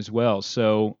doing as well.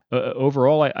 So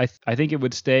overall, I think it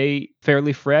would stay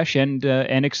fairly fresh and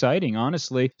exciting,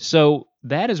 honestly. So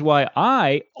that is why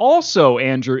I also,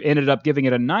 Andrew, ended up giving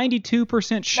it a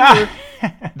 92% sure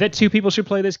that two people should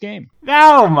play this game.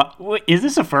 No, is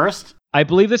this a first? I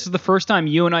believe this is the first time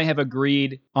you and I have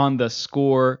agreed on the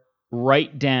score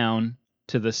right down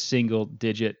to the single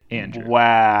digit, Andrew.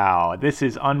 Wow, this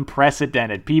is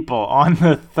unprecedented. People, on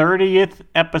the 30th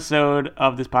episode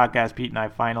of this podcast, Pete and I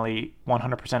finally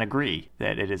 100% agree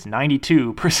that it is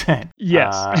 92%.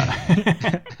 Yes.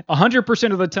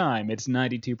 100% of the time, it's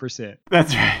 92%.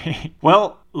 That's right.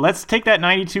 Well, let's take that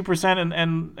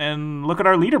 92% and look at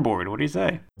our leaderboard. What do you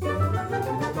say?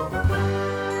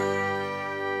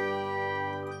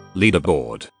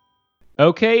 Leaderboard.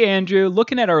 Okay, Andrew,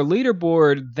 looking at our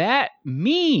leaderboard, that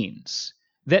means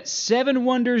that Seven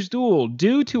Wonders Duel,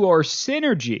 due to our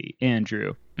synergy,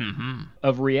 Andrew,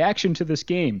 of reaction to this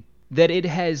game, that it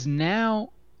has now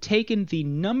taken the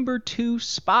number 2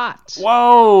 spot.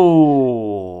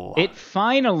 Whoa! It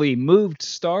finally moved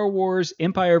Star Wars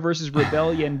Empire vs.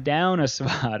 Rebellion down a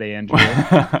spot, Andrew.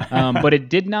 But it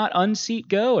did not unseat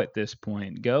Go at this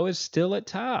point. Go is still at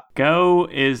top. Go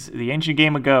is the ancient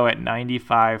game of Go at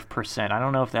 95%. I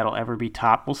don't know if that'll ever be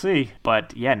top. We'll see.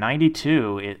 But yeah,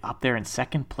 92 up there in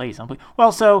second place.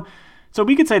 Well, so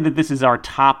we could say that this is our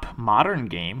top modern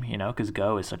game, because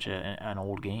Go is such an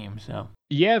old game. So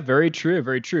yeah, very true,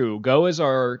 very true. Go is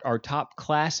our top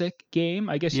classic game,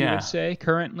 I guess you would say,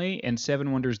 currently, and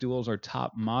Seven Wonders Duel is our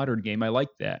top modern game. I like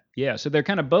that. Yeah, so they're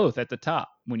kind of both at the top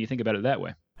when you think about it that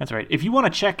way. That's right. If you want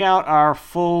to check out our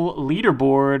full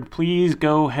leaderboard, please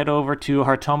go head over to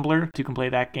our Tumblr,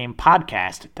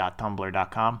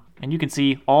 twocantplaythatgamepodcast.tumblr.com, and you can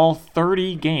see all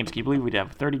 30 games. Can you believe we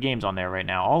have 30 games on there right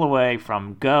now? All the way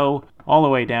from Go, all the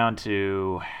way down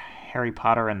to Harry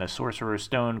Potter and the Sorcerer's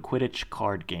Stone Quidditch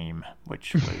card game,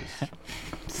 which was...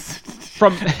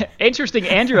 Interesting,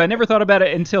 Andrew, I never thought about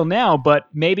it until now, but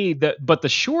the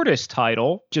shortest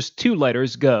title, just 2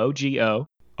 letters, Go, G-O,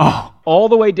 all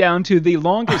the way down to the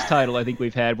longest title I think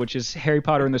we've had, which is Harry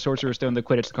Potter and the Sorcerer's Stone, the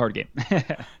Quidditch card game.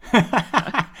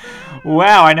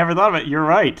 Wow, I never thought of it. You're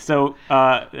right. So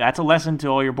that's a lesson to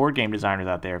all your board game designers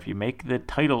out there. If you make the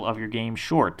title of your game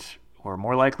short, we're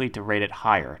more likely to rate it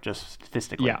higher, just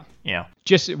statistically. Yeah.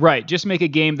 Just make a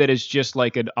game that is just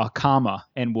like a comma,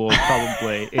 and we'll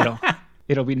probably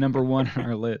it'll be number 1 on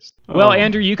our list. Well,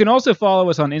 Andrew, you can also follow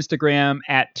us on Instagram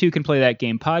at Two Can Play That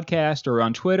Game Podcast, or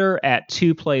on Twitter at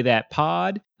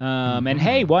TwoPlayThatPod. And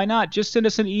hey, why not just send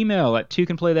us an email at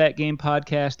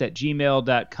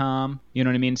twocanplaythatgamepodcast@gmail.com. You know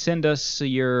what I mean? Send us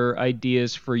your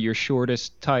ideas for your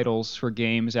shortest titles for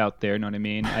games out there. You know what I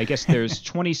mean? I guess there's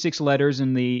 26 letters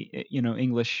in the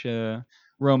English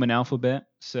Roman alphabet.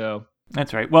 So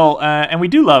that's right. Well, and we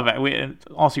do love, in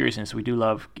all seriousness, we do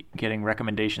love getting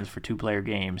recommendations for 2-player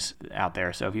games out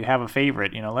there. So if you have a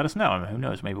favorite, let us know. I mean, who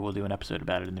knows? Maybe we'll do an episode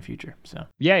about it in the future. So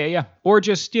yeah. Or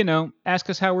just, ask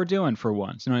us how we're doing for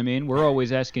once. You know what I mean? We're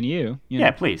always asking you.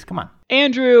 Yeah, please. Come on.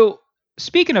 Andrew,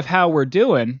 speaking of how we're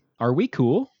doing, are we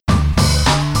cool?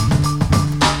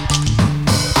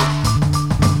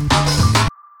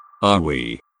 Are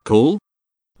we cool?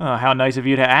 Oh, how nice of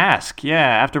you to ask. Yeah,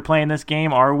 after playing this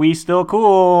game, are we still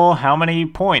cool? How many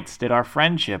points did our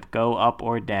friendship go up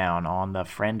or down on the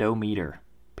friend-o-meter?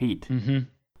 Pete,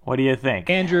 what do you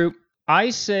think? Andrew, I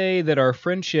say that our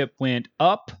friendship went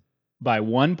up by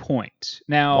 1 point.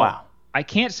 Now, wow. I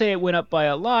can't say it went up by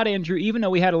a lot, Andrew, even though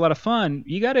we had a lot of fun.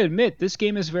 You got to admit, this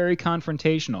game is very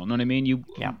confrontational. Know what I mean?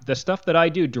 The stuff that I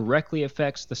do directly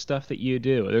affects the stuff that you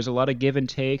do. There's a lot of give and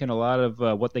take and a lot of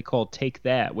what they call take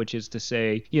that, which is to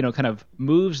say, kind of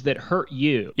moves that hurt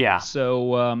you. Yeah.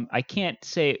 So I can't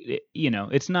say,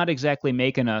 it's not exactly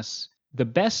making us the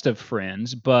best of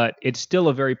friends, but it's still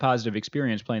a very positive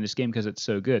experience playing this game because it's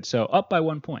so good. So up by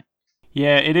 1 point.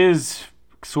 Yeah, it is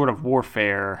sort of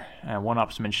warfare and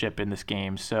one-upsmanship in this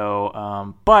game.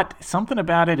 So, but something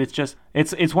about it,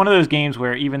 it's one of those games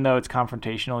where even though it's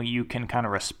confrontational, you can kind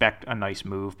of respect a nice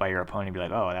move by your opponent and be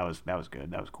like, oh, that was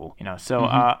good, that was cool. So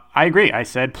I agree. I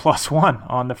said +1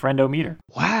 on the friendometer.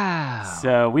 Wow.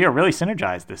 So we are really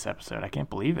synergized this episode. I can't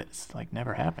believe it. It's like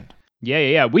never happened.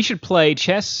 Yeah. We should play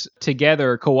chess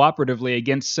together cooperatively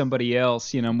against somebody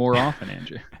else, more often,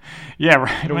 Andrew. Yeah,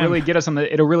 right. It'll really get us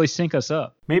it'll really sync us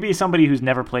up. Maybe somebody who's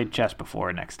never played chess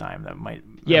before next time that might.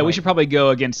 We should probably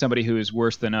go against somebody who is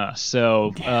worse than us.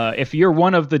 So if you're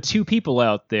one of the 2 people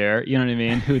out there, you know what I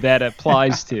mean, who that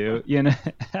applies to, hit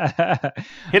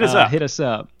us up. Hit us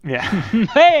up. Yeah.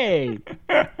 Hey.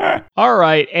 All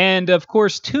right, and of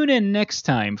course, tune in next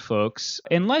time, folks.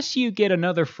 Unless you get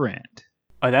another friend.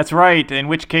 Oh, that's right. In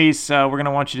which case, we're going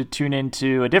to want you to tune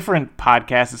into a different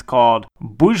podcast. It's called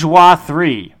Bourgeois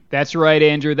 3. That's right,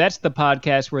 Andrew. That's the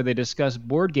podcast where they discuss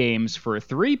board games for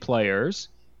 3 players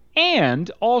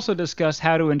and also discuss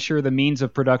how to ensure the means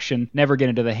of production never get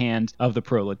into the hands of the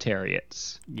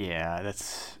proletariats. Yeah,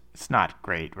 it's not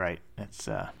great, right?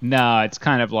 No, it's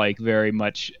kind of like very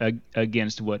much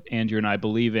against what Andrew and I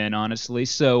believe in, honestly.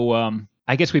 So,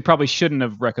 I guess we probably shouldn't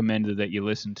have recommended that you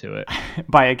listen to it.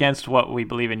 By against what we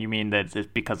believe in, you mean that it's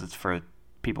because it's for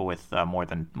people with more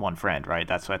than one friend, right?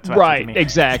 That's what you mean. Right,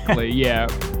 exactly, yeah.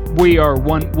 We are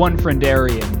one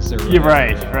friendarians. You're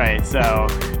right. So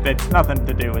that's nothing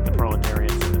to do with the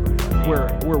proletariats.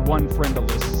 We're one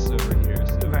friendalists over here.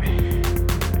 So. Right.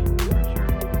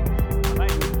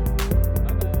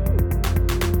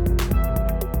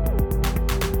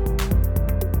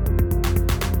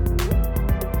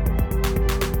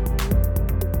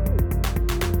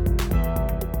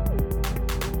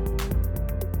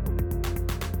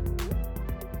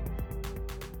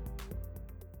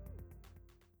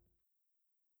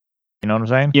 You know what I'm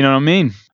saying? You know what I mean?